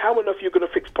family, how on earth are you going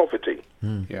to fix poverty?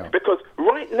 Yeah. Because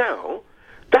right now,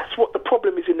 that's what the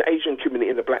problem is in the Asian community,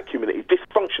 in the black community,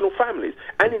 dysfunctional families,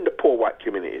 and in the poor white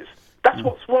communities. That's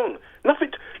what's wrong.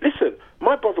 Listen,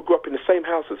 my brother grew up in the same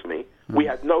house as me. We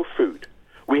had no food.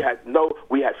 We had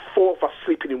 4 of us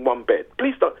sleeping in one bed.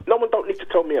 Please no one don't need to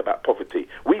tell me about poverty.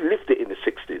 We lived it in the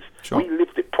 60s. Sure. We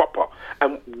lived it proper.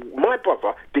 And my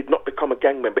brother did not become a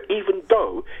gang member, even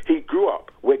though he grew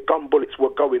up where gun bullets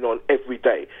were going on every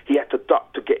day. He had to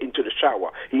duck to get into the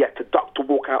shower. He had to duck to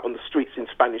walk out on the streets in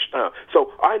Spanish Town.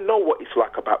 So I know what it's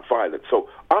like about violence. So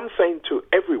I'm saying to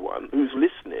everyone who's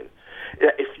listening,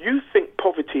 if you think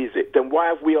poverty is it, then why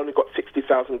have we only got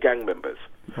 60,000 gang members?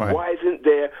 Right. Why isn't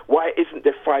there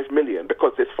 5 million?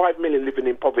 Because there's 5 million living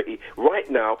in poverty right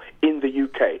now in the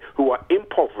UK who are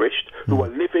impoverished, who are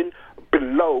living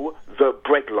below the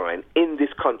breadline in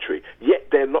this country, yet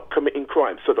they're not committing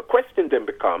crimes. So the question then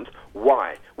becomes,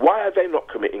 why? Why are they not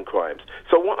committing crimes?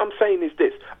 So what I'm saying is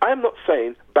this. I am not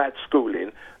saying bad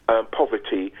schooling,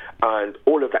 poverty and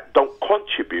all of that don't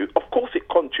contribute. Of course it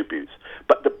contributes.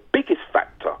 But the biggest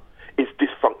factor is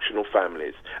dysfunctional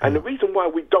families. And the reason why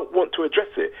we don't want to address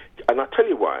it, and I'll tell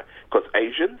you why, because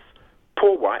Asians,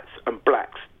 poor whites and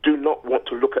blacks do not want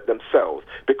to look at themselves,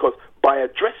 because by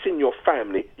addressing your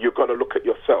family, you've got to look at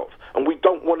yourself. And we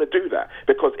don't want to do that,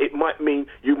 because it might mean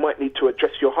you might need to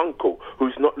address your uncle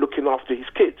who's not looking after his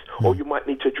kids, or you might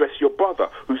need to address your brother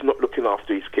who's not looking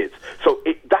after his kids. So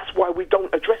that's why we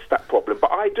don't address that problem.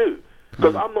 But I do,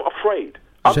 because I'm not afraid.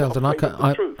 Sheldon,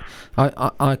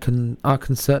 I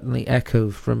can certainly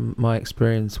echo from my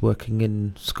experience working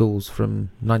in schools from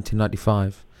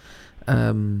 1995.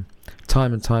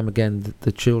 Time and time again,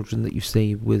 the children that you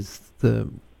see with the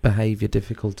behaviour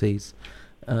difficulties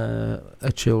are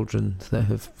children that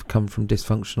have come from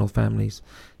dysfunctional families.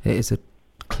 It is a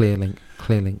clear link.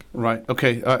 Right.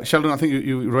 Okay. Sheldon, I think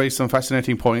you raised some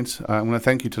fascinating points. I'm going to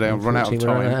thank you today. I've run out of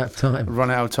time. Run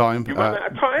out of time? Wow.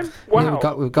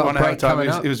 Yeah, we've got a break coming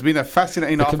up. It's been a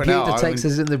fascinating half an hour. The computer takes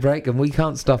us in the break and we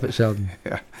can't stop it, Sheldon.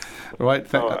 Yeah. Right.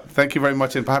 Thank you very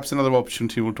much. And perhaps another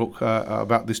opportunity we'll talk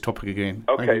about this topic again.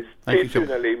 Okay. See you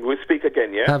soon, Ali. We'll speak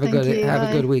again, yeah? Have a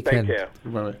good weekend. Take care.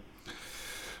 Bye-bye.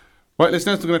 Right,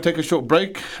 listeners, we're going to take a short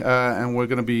break and we're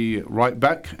going to be right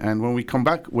back. And when we come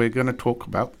back, we're going to talk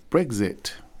about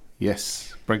Brexit.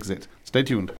 Yes, Brexit. Stay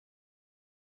tuned.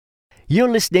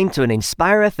 You're listening to an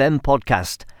Inspire FM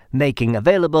podcast, making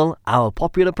available our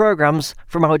popular programs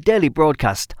from our daily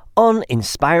broadcast on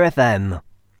Inspire FM.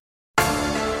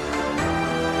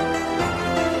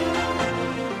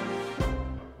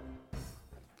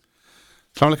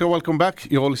 Assalamu alaikum, welcome back.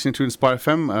 You're all listening to Inspire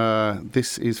FM.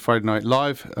 This is Friday Night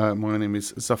Live. My name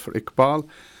is Zafar Iqbal,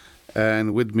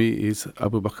 and with me is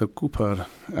Abu Bakr Cooper.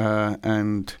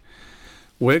 And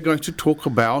we're going to talk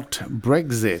about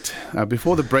Brexit.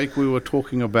 Before the break, we were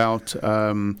talking about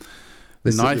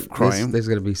knife crime. There's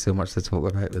going to be so much to talk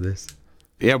about with this.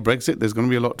 Yeah, Brexit, there's going to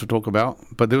be a lot to talk about.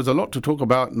 But there was a lot to talk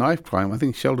about knife crime. I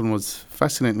think Sheldon was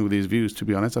fascinating with his views, to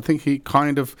be honest. I think he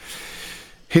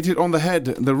hit it on the head.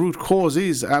 The root cause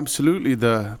is absolutely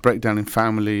the breakdown in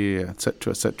family,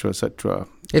 etc., etc., etc.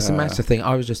 It's a massive thing.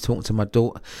 I was just talking to my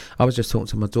daughter.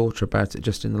 About it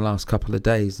just in the last couple of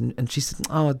days, and she said,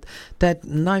 "Oh, Dad,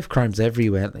 knife crimes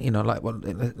everywhere. You know, like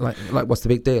what's the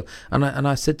big deal?" And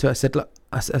I said to her, I said, "Look,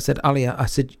 I said, Alia, I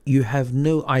said, you have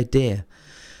no idea.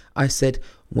 I said,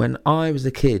 when I was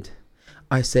a kid,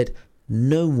 I said,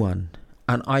 no one,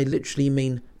 and I literally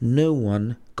mean no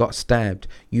one, got stabbed.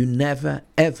 You never,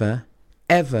 ever,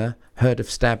 ever heard of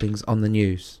stabbings on the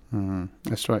news."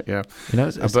 That's right. Yeah. You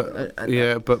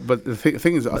know, but the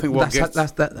thing is, I think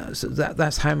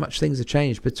that's how much things have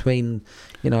changed between,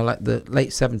 you know, like the late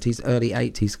 70s, early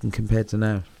 80s, compared to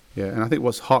now. Yeah, and I think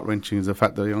what's heart-wrenching is the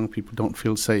fact that young people don't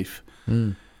feel safe,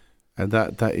 and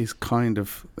that is kind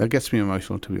of, that gets me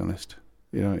emotional, to be honest.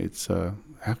 You know, it's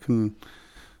how can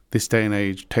this day and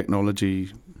age,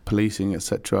 technology, policing,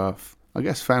 etc. I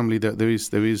guess family, there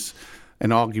is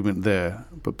an argument there,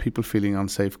 but people feeling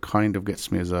unsafe kind of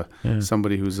gets me as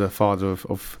somebody who's a father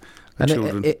of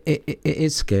children. It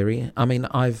is scary. I mean,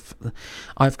 I've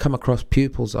come across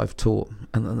pupils I've taught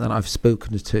and that I've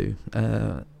spoken to,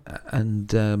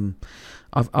 and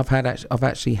I've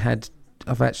actually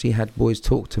had boys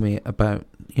talk to me about,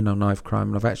 you know, knife crime,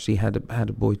 and I've actually had a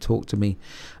boy talk to me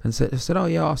and said, "Oh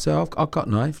yeah, so I've got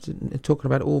knifed," and talking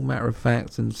about it all matter of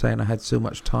fact and saying I had so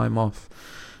much time off.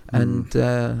 And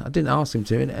I didn't ask him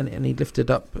to, and he lifted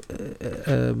up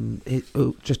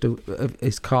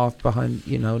his calf behind,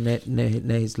 you know, near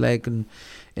his leg, and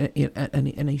he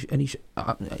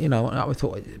you know, I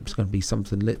thought it was going to be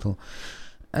something little,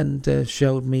 and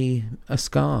showed me a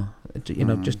scar, you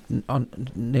know, just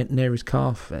near his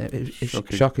calf.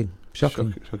 Shocking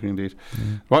Indeed.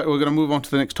 Right, we're going to move on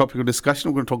to the next topic of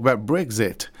discussion. We're going to talk about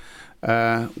Brexit.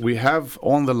 We have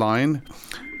on the line,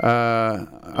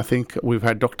 I think we've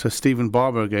had Dr. Stephen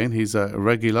Barber again. He's a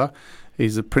regular.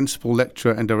 He's a principal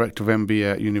lecturer and director of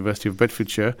MBA at University of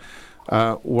Bedfordshire.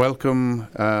 Welcome,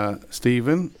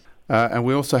 Stephen. And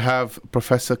we also have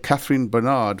Professor Catherine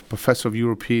Bernard, Professor of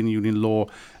European Union Law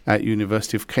at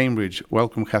University of Cambridge.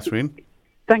 Welcome, Catherine.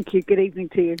 Thank you. Good evening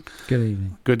to you. Good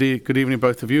evening. Good evening,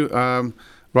 both of you.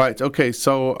 Right. Okay.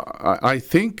 So I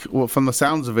think, well, from the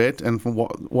sounds of it, and from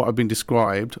what has been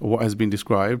described,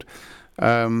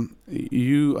 I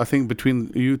think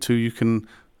between you two, you can,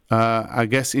 I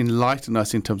guess, enlighten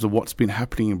us in terms of what's been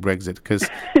happening in Brexit, because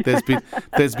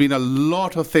there's been a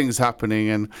lot of things happening,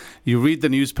 and you read the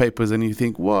newspapers and you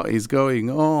think, what is going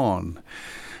on?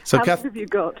 So, how long have you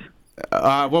got?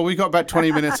 Well, we got about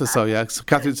 20 minutes or so. Yeah, so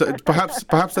Catherine. So perhaps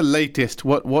the latest.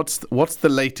 What's the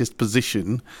latest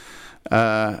position?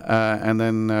 And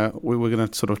then we're going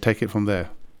to sort of take it from there.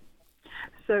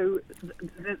 So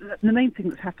the main thing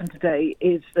that's happened today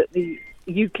is that the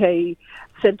UK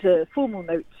sent a formal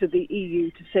note to the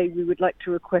EU to say we would like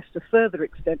to request a further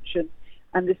extension,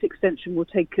 and this extension will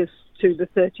take us to the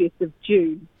 30th of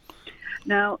June.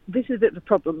 Now, this is a bit of a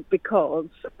problem because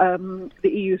the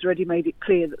EU has already made it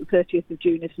clear that the 30th of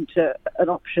June isn't an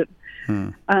option.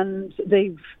 And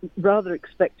they've rather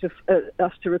expect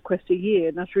us to request a year.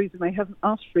 And Theresa May hasn't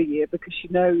asked for a year because she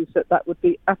knows that would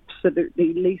be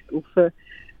absolutely lethal for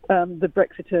the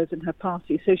Brexiteers in her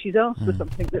party. So she's asked for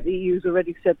something that the EU's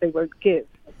already said they won't give.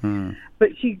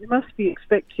 But she must be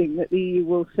expecting that the EU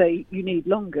will say you need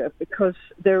longer, because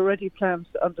there are already plans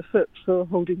underfoot for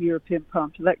holding European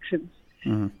Parliament elections.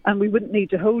 And we wouldn't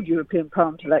need to hold European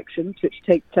Parliament elections, which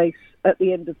take place at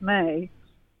the end of May,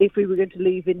 if we were going to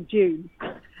leave in June.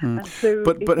 And so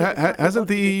but hasn't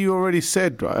the EU already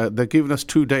said, they're giving us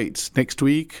two dates, next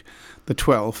week, the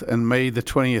 12th, and May the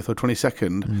 20th or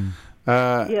 22nd?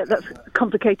 Yeah, that's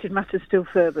complicated matters still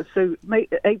further. So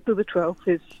April the 12th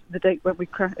is the date when we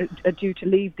are due to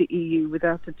leave the EU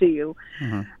without a deal,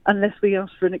 unless we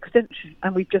ask for an extension.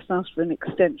 And we've just asked for an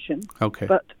extension. Okay.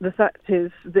 But the fact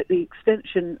is that the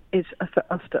extension is for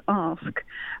us to ask,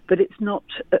 but it's not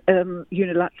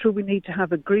unilateral. We need to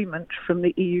have agreement from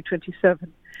the EU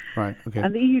 27. Right, okay.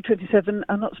 And the EU 27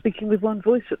 are not speaking with one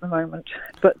voice at the moment.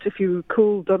 But if you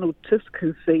recall, Donald Tusk,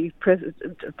 who's the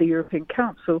President of the European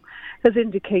Council, has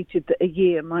indicated that a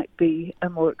year might be a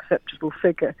more acceptable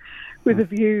figure, with a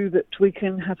view that we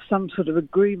can have some sort of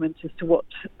agreement as to what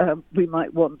we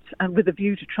might want, and with a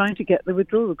view to trying to get the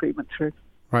withdrawal agreement through.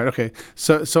 Right, okay.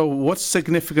 So what's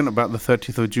significant about the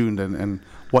 30th of June then, and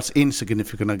what's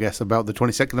insignificant, I guess, about the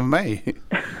 22nd of May?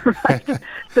 Right.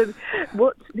 So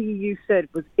what the EU said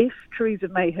was if Theresa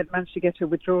May had managed to get a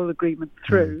withdrawal agreement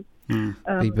through,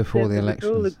 before the elections,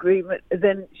 withdrawal agreement,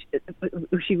 then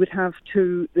she would have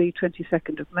to the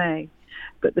 22nd of May.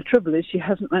 But the trouble is she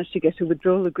hasn't managed to get a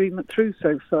withdrawal agreement through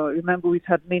so far. Remember, we've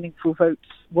had meaningful votes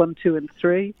 1, 2 and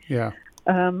 3. Yeah.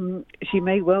 She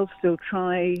may well still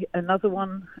try another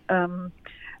one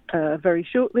very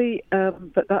shortly,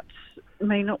 but that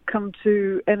may not come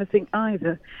to anything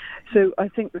either. So I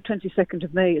think the 22nd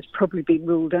of May has probably been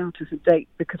ruled out as a date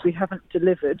because we haven't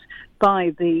delivered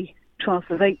by the 12th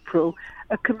of April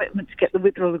a commitment to get the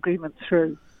withdrawal agreement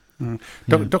through.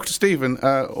 Dr. Stephen,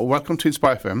 welcome to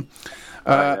Inspire FM.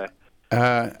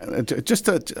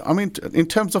 In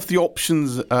terms of the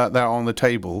options that are on the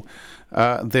table,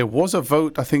 there was a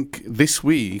vote, I think, this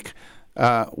week,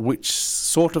 which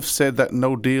sort of said that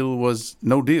no deal was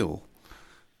no deal.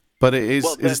 But it is.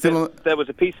 There was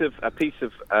a piece of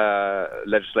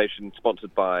legislation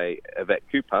sponsored by Yvette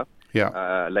Cooper,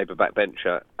 Labour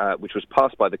backbencher, which was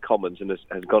passed by the Commons and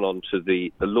has gone on to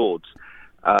the Lords,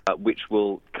 which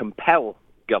will compel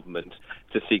government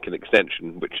to seek an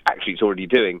extension, which actually it's already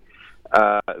doing.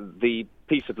 The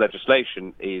piece of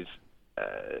legislation is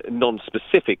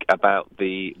non-specific about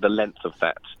the length of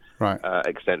that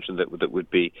extension that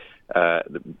would be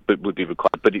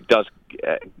required, but it does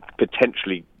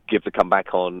potentially give the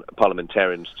comeback on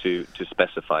parliamentarians to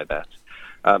specify that.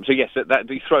 So yes, that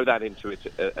we throw that into it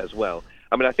as well.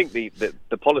 I mean, I think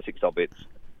the politics of it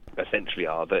essentially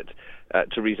are that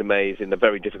Theresa May is in a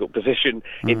very difficult position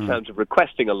in terms of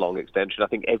requesting a long extension. I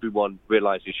think everyone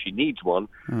realises she needs one,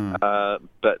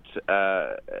 but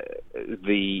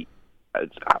the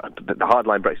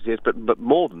hardline Brexiteers, but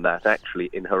more than that, actually,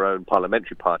 in her own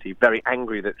parliamentary party, very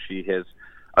angry that she has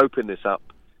opened this up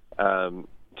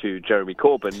to Jeremy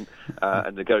Corbyn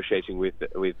and negotiating with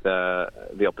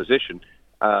the opposition.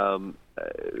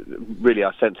 Really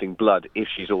are sensing blood if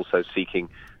she's also seeking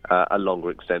a longer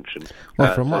extension.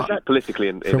 Well, she's politically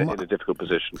in a difficult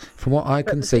position. From what I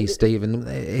can see, Stephen,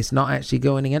 it's not actually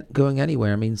going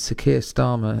anywhere. I mean, Sir Keir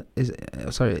Starmer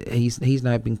he's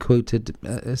now been quoted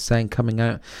as saying, coming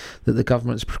out, that the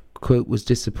government's quote was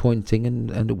disappointing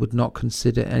and it would not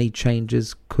consider any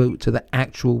changes, quote, to the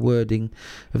actual wording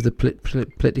of the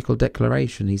political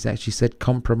declaration. He's actually said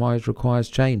compromise requires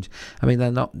change. I mean,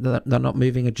 they're not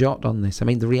moving a jot on this. I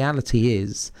mean, the reality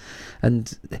is,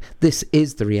 and this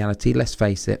is the reality, let's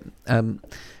face it,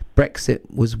 Brexit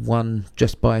was won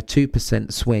just by a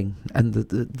 2% swing, and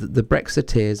the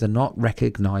Brexiteers are not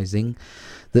recognising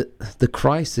that the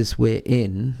crisis we're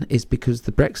in is because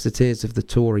the Brexiteers of the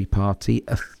Tory party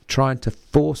are trying to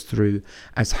force through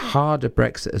as hard a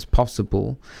Brexit as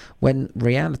possible, when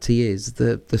reality is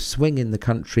the swing in the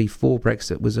country for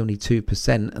Brexit was only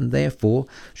 2%, and therefore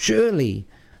surely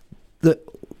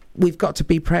we've got to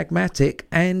be pragmatic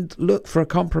and look for a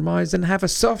compromise and have a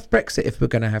soft Brexit if we're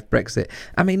going to have Brexit.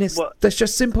 I mean, that's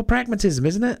just simple pragmatism,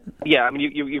 isn't it? Yeah, I mean,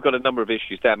 you've got a number of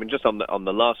issues there. I mean, just on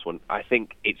the last one, I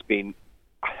think it's been,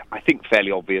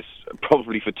 fairly obvious,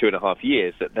 probably for 2.5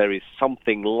 years, that there is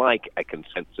something like a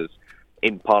consensus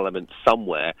in Parliament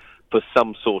somewhere for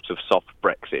some sort of soft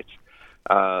Brexit.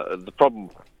 The problem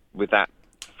with that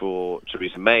for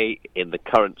Theresa May in the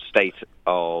current state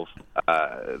of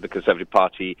the Conservative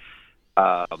Party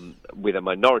with a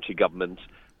minority government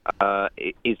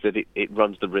is that it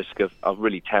runs the risk of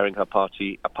really tearing her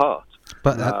party apart.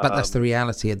 But that's the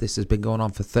reality. This has been going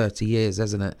on for 30 years,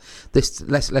 hasn't it?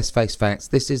 Let's face facts.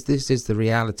 This is the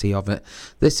reality of it.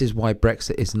 This is why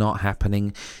Brexit is not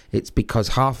happening. It's because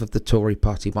half of the Tory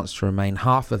party wants to remain,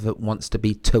 half of it wants to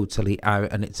be totally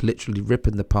out, and it's literally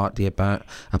ripping the party apart.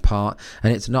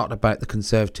 And it's not about the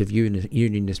Conservative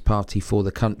Unionist Party for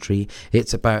the country.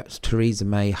 It's about Theresa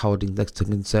May holding the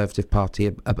Conservative Party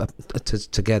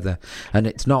together, and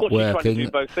it's not working. She's trying to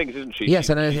do both things, isn't she? Yes,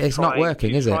 and it's not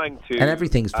working, is it? And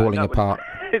everything's falling apart.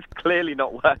 It's clearly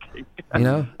not working. You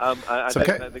know, I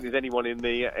don't think there's anyone in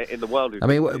the world. I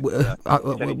mean,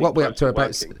 what we're up to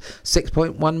about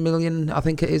 6.1 million, I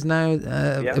think it is now,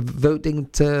 voting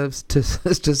to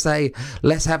say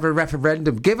let's have a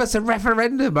referendum. Give us a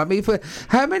referendum. I mean,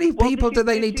 how many people do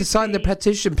they need to sign the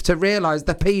petition to realise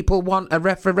the people want a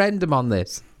referendum on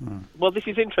this? Well, this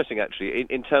is interesting, actually,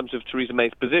 in terms of Theresa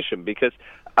May's position, because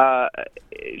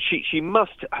she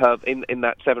must have, in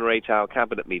that 7 or 8 hour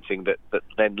cabinet meeting that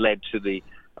then led to the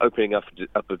opening up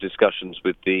of discussions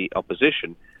with the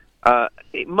opposition,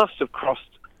 it must have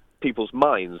crossed people's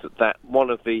minds that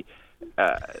one of the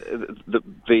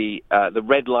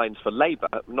red lines for Labour,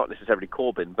 not necessarily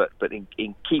Corbyn, but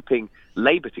in keeping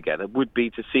Labour together, would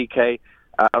be to seek a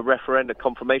referendum,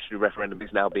 confirmatory referendum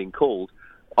is now being called,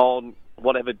 on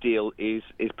whatever deal is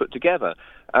put together.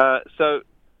 So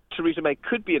Theresa May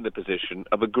could be in the position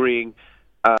of agreeing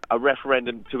a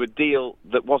referendum to a deal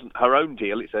that wasn't her own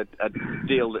deal. It's a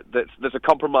deal that's a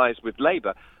compromise with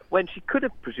Labour, when she could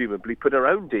have presumably put her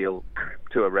own deal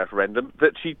to a referendum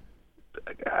that she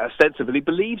ostensibly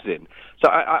believes in. So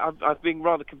I've been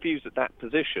rather confused at that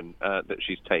position that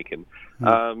she's taken.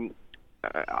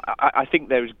 I think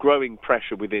there is growing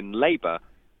pressure within Labour.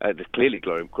 There's clearly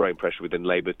growing pressure within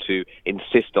Labour to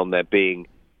insist on there being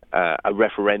a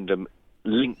referendum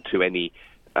linked to any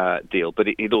deal, but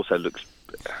it also looks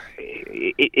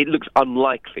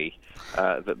unlikely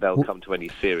that they'll come to any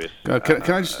serious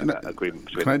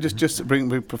agreement. Can I just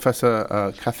bring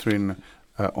Professor Catherine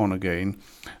on again?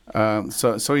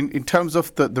 So in terms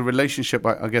of the relationship,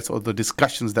 I guess, or the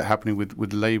discussions that are happening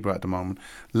with Labour at the moment,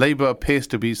 Labour appears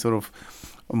to be sort of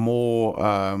more,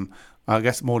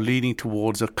 more leaning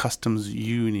towards a customs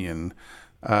union.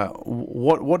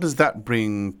 What does that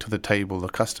bring to the table, the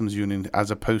customs union,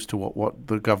 as opposed to what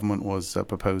the government was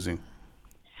proposing?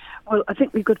 Well, I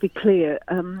think we've got to be clear.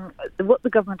 What the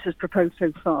government has proposed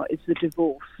so far is the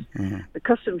divorce. Mm-hmm. The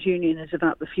customs union is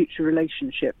about the future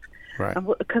relationship. Right. And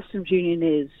what the customs union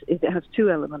is it has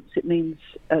two elements. It means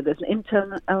there's an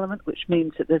internal element, which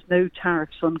means that there's no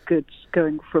tariffs on goods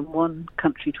going from one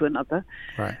country to another.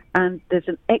 Right. And there's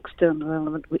an external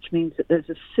element, which means that there's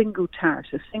a single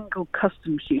tariff, a single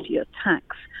customs duty, a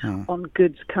tax on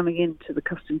goods coming into the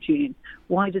customs union.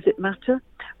 Why does it matter?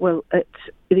 Well,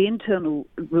 the internal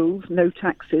rules, no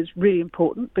taxes, really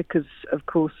important because, of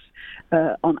course,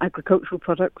 on agricultural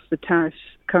products, the tariffs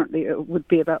currently would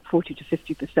be about 40 to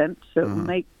 50%, so it will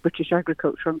make British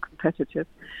agriculture uncompetitive.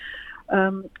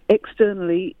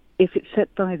 Externally, if it's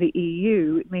set by the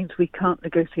EU, it means we can't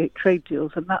negotiate trade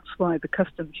deals, and that's why the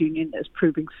customs union is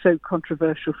proving so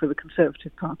controversial for the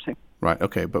Conservative Party. Right,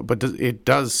 okay, but it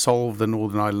does solve the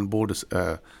Northern Ireland border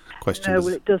question? No,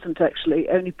 well, it doesn't actually.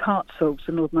 Only part solves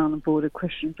the Northern Ireland border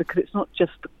question because it's not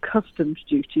just the customs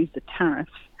duties, the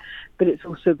tariffs, but it's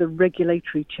also the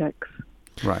regulatory checks.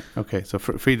 Right. Okay. So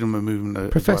freedom of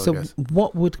movement. Professor,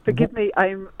 what would? Forgive me.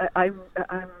 I'm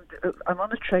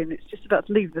on a train. It's just about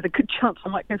to leave. There's a good chance I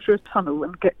might go through a tunnel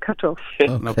and get cut off.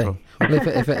 Okay. No problem. Well,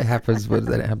 if it happens, well,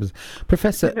 then it happens.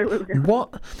 Professor,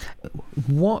 what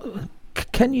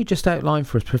can you just outline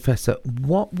for us, Professor?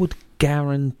 What would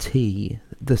guarantee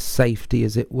the safety,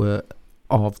 as it were,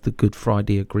 of the Good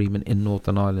Friday Agreement in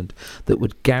Northern Ireland that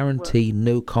would guarantee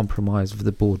no compromise of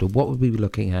the border? What would we be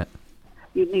looking at?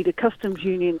 You need a customs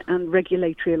union and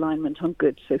regulatory alignment on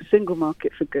goods, so single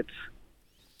market for goods.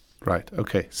 Right.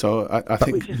 Okay. So I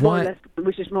think which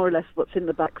is more or less what's in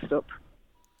the backstop.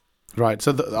 Right.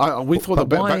 So we thought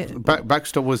the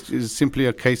backstop is simply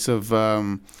a case of.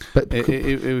 Can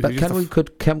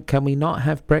we not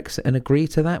have Brexit and agree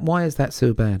to that? Why is that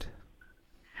so bad?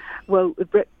 Well,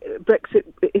 Brexit,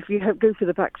 if you go for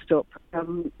the backstop,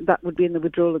 that would be in the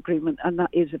withdrawal agreement, and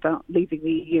that is about leaving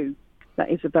the EU.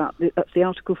 That's the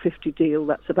Article 50 deal.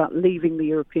 That's about leaving the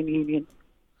European Union.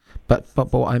 But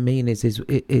what I mean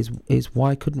is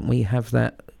why couldn't we have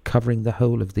that covering the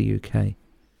whole of the UK?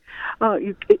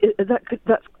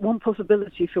 That's one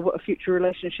possibility for what a future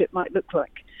relationship might look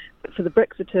like. But for the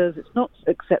Brexiteers, it's not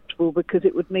acceptable because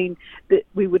it would mean that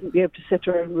we wouldn't be able to set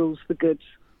our own rules for goods.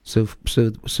 So,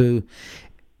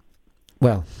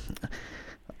 well,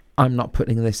 I'm not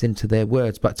putting this into their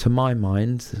words, but to my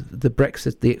mind, the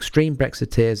extreme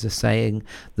Brexiteers are saying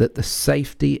that the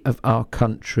safety of our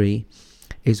country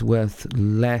is worth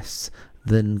less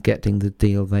than getting the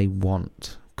deal they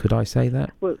want. Could I say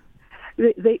that? Well,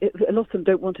 a lot of them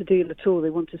don't want a deal at all.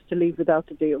 They want us to leave without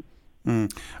a deal.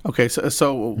 Okay,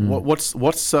 so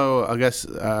what's so? I guess,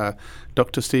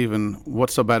 Dr. Stephen,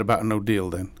 what's so bad about a no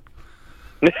deal then?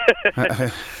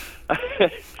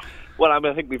 Well,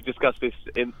 I think we've discussed this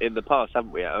in the past,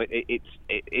 haven't we?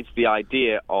 It's the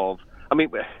idea of.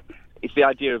 It's the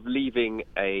idea of leaving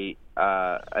an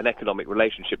economic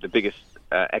relationship, the biggest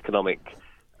economic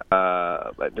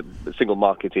the single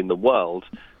market in the world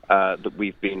that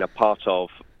we've been a part of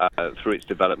through its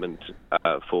development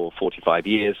for 45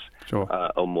 years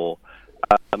or more,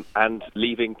 and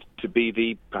leaving to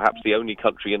be perhaps the only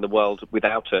country in the world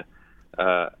without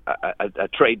a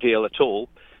trade deal at all,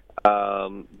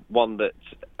 one that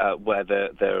where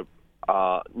there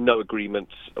are no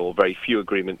agreements or very few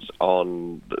agreements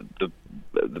on the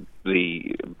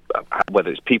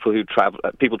whether it's people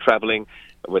traveling,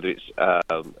 whether it's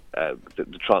the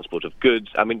transport of goods.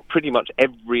 I mean, pretty much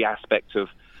every aspect of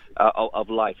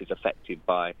life is affected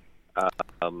by.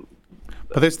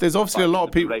 But there's obviously a lot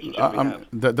of people.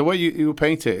 The way you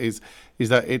paint it is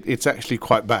that it's actually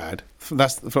quite bad.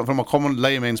 That's from a common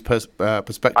layman's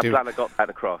perspective. I'm glad I got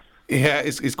that across. Yeah,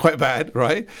 it's quite bad,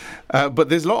 right? But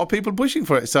there's a lot of people pushing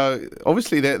for it. So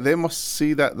obviously they must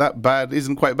see that bad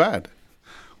isn't quite bad.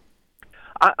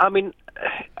 I mean,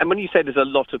 and when you say there's a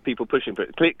lot of people pushing for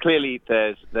it, clearly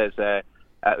there's a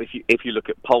if you look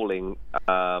at polling,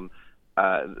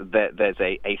 there's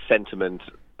a sentiment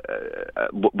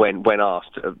when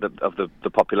asked of the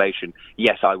population.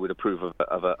 Yes, I would approve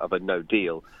of a no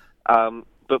deal.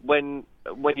 But when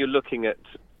you're looking at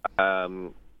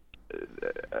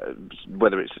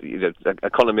whether it's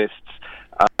economists,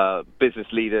 business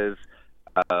leaders,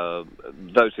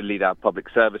 those who lead our public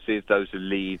services, those who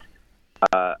lead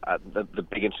the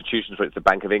big institutions, whether it's the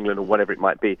Bank of England or whatever it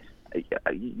might be,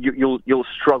 you'll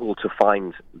struggle to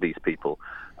find these people.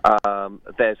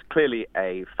 There's clearly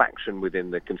a faction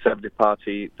within the Conservative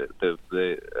Party, the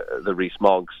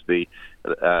Rees-Moggs, the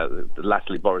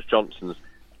latterly Boris Johnsons,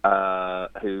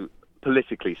 who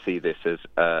politically see this as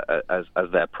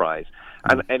their prize,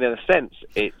 and in a sense,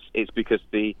 it's because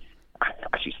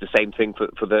actually it's the same thing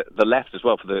for the left as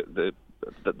well, for the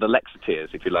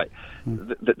Lexiteers, if you like.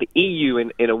 The EU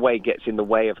in a way gets in the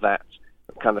way of that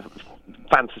kind of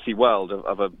fantasy world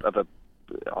of a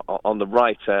on the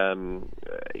right, a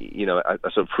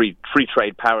sort of free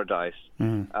trade paradise.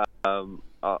 On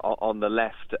the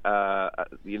left,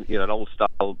 an old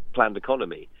style planned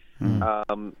economy.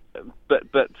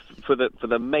 But for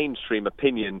the mainstream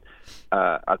opinion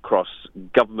across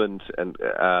government and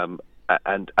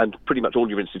pretty much all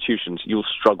your institutions, you'll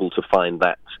struggle to find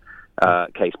that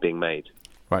case being made.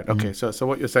 Right. Okay. So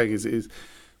what you're saying is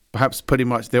perhaps pretty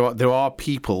much there are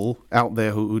people out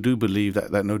there who do believe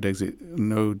that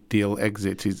no deal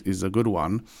exit is a good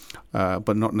one,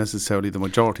 but not necessarily the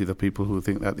majority of the people who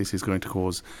think that this is going to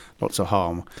cause lots of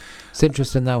harm. It's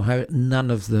interesting though how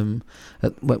none of them,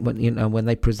 when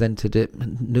they presented it,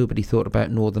 nobody thought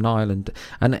about Northern Ireland,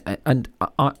 and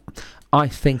I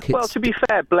think it's... Well, to be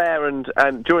fair, Blair and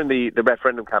during the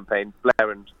referendum campaign,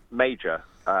 Blair and Major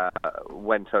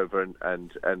went over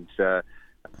and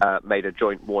made a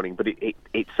joint warning, but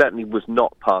it certainly was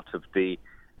not part of the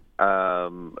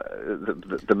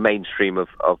mainstream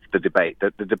of the debate.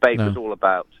 The debate was all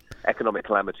about economic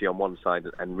calamity on one side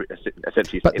and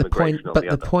essentially immigration on the other.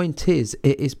 But the point is,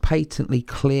 it is patently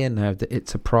clear now that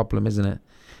it's a problem, isn't it?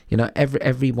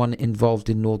 Everyone involved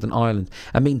in Northern Ireland.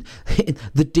 I mean,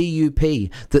 the DUP,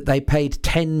 that they paid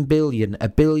 $1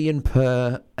 billion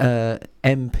per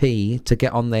MP to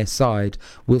get on their side,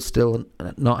 will still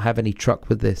not have any truck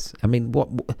with this. I mean, what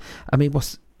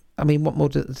more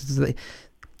does they?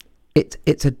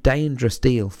 It's a dangerous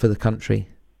deal for the country,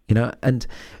 and.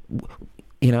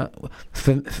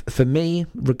 For me,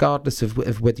 regardless of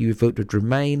whether you voted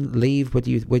Remain, Leave, whether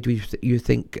you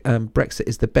think Brexit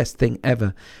is the best thing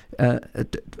ever,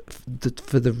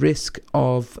 for the risk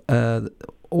of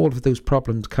all of those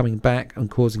problems coming back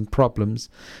and causing problems,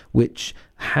 which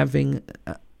having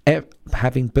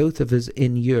both of us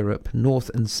in Europe,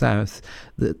 North and South,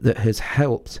 that has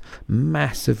helped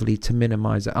massively to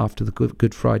minimise it after the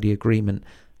Good Friday Agreement,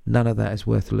 none of that is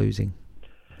worth losing.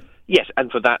 Yes,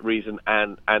 and for that reason,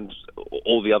 and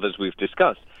all the others we've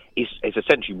discussed, is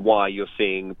essentially why you're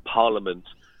seeing Parliament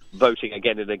voting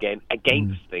again and again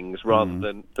against things rather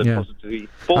than positively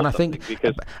for and something.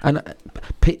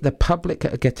 The public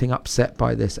are getting upset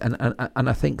by this, and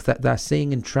I think that they're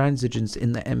seeing intransigence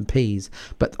in the MPs.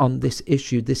 But on this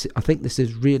issue, I think this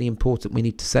is really important. We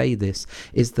need to say this,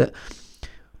 is that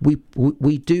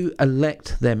we do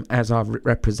elect them as our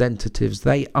representatives.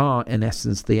 They are, in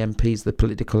essence, the MPs, the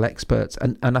political experts.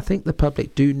 And I think the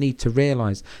public do need to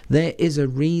realise there is a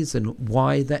reason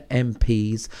why the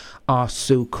MPs are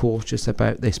so cautious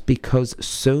about this, because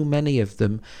so many of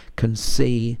them can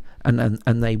see and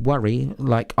they worry,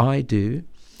 like I do,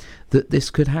 that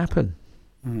this could happen.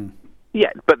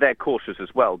 Yeah, but they're cautious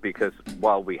as well, because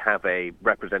while we have a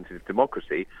representative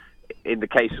democracy, in the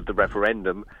case of the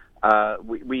referendum,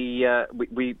 we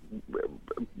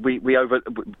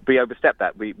overstepped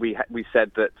that. We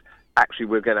said that actually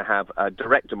we're going to have a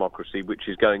direct democracy, which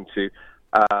is going to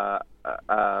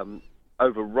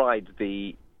override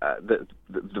the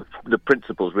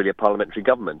principles really of parliamentary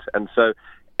government. And so,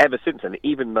 ever since then,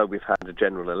 even though we've had a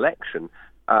general election,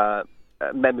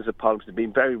 members of Parliament have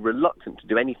been very reluctant to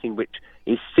do anything which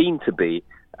is seen to be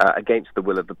against the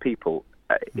will of the people.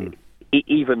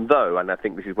 Even though, and I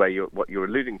think this is what you're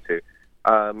alluding to,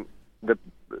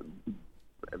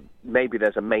 maybe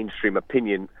there's a mainstream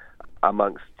opinion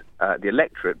amongst the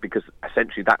electorate, because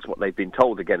essentially that's what they've been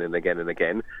told again and again and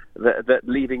again, that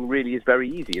leaving really is very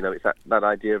easy. It's that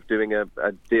idea of doing a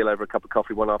deal over a cup of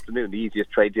coffee one afternoon, the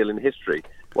easiest trade deal in history.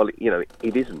 Well,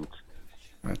 it isn't.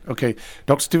 Right. Okay,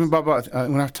 Dr. Stephen Baba, I'm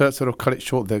going to have to sort of cut it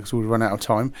short there because we'll run out of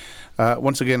time.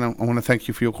 Once again, I want to thank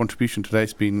you for your contribution today.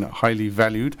 It's been highly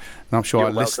valued, and I'm sure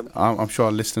I'm sure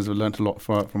our listeners have learned a lot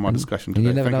from our discussion today.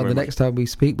 And you never know, the next time we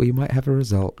speak, we might have a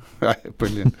result.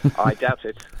 Brilliant. I doubt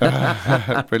it.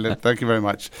 Brilliant. Thank you very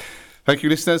much. Thank you,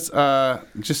 listeners.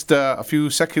 Just a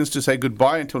few seconds to say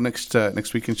goodbye until next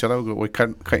week, inshallah. We're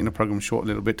cutting the program short a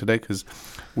little bit today because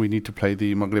we need to play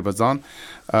the Maghrib Azan.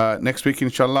 Next week,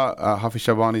 inshallah, Hafiz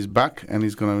Shaban is back and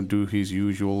he's going to do his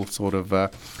usual sort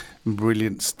of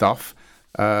brilliant stuff.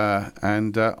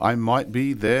 And I might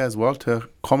be there as well to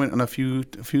comment on a few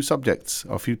subjects,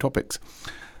 or a few topics.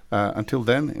 Until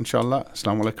then, inshallah,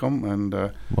 assalamu alaikum, and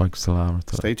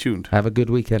stay tuned. Have a good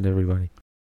weekend, everybody.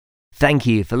 Thank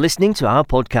you for listening to our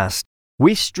podcast.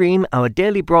 We stream our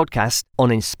daily broadcast on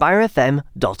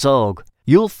inspirefm.org.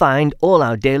 You'll find all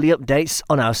our daily updates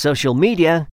on our social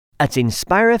media at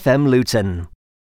Inspire FM Luton.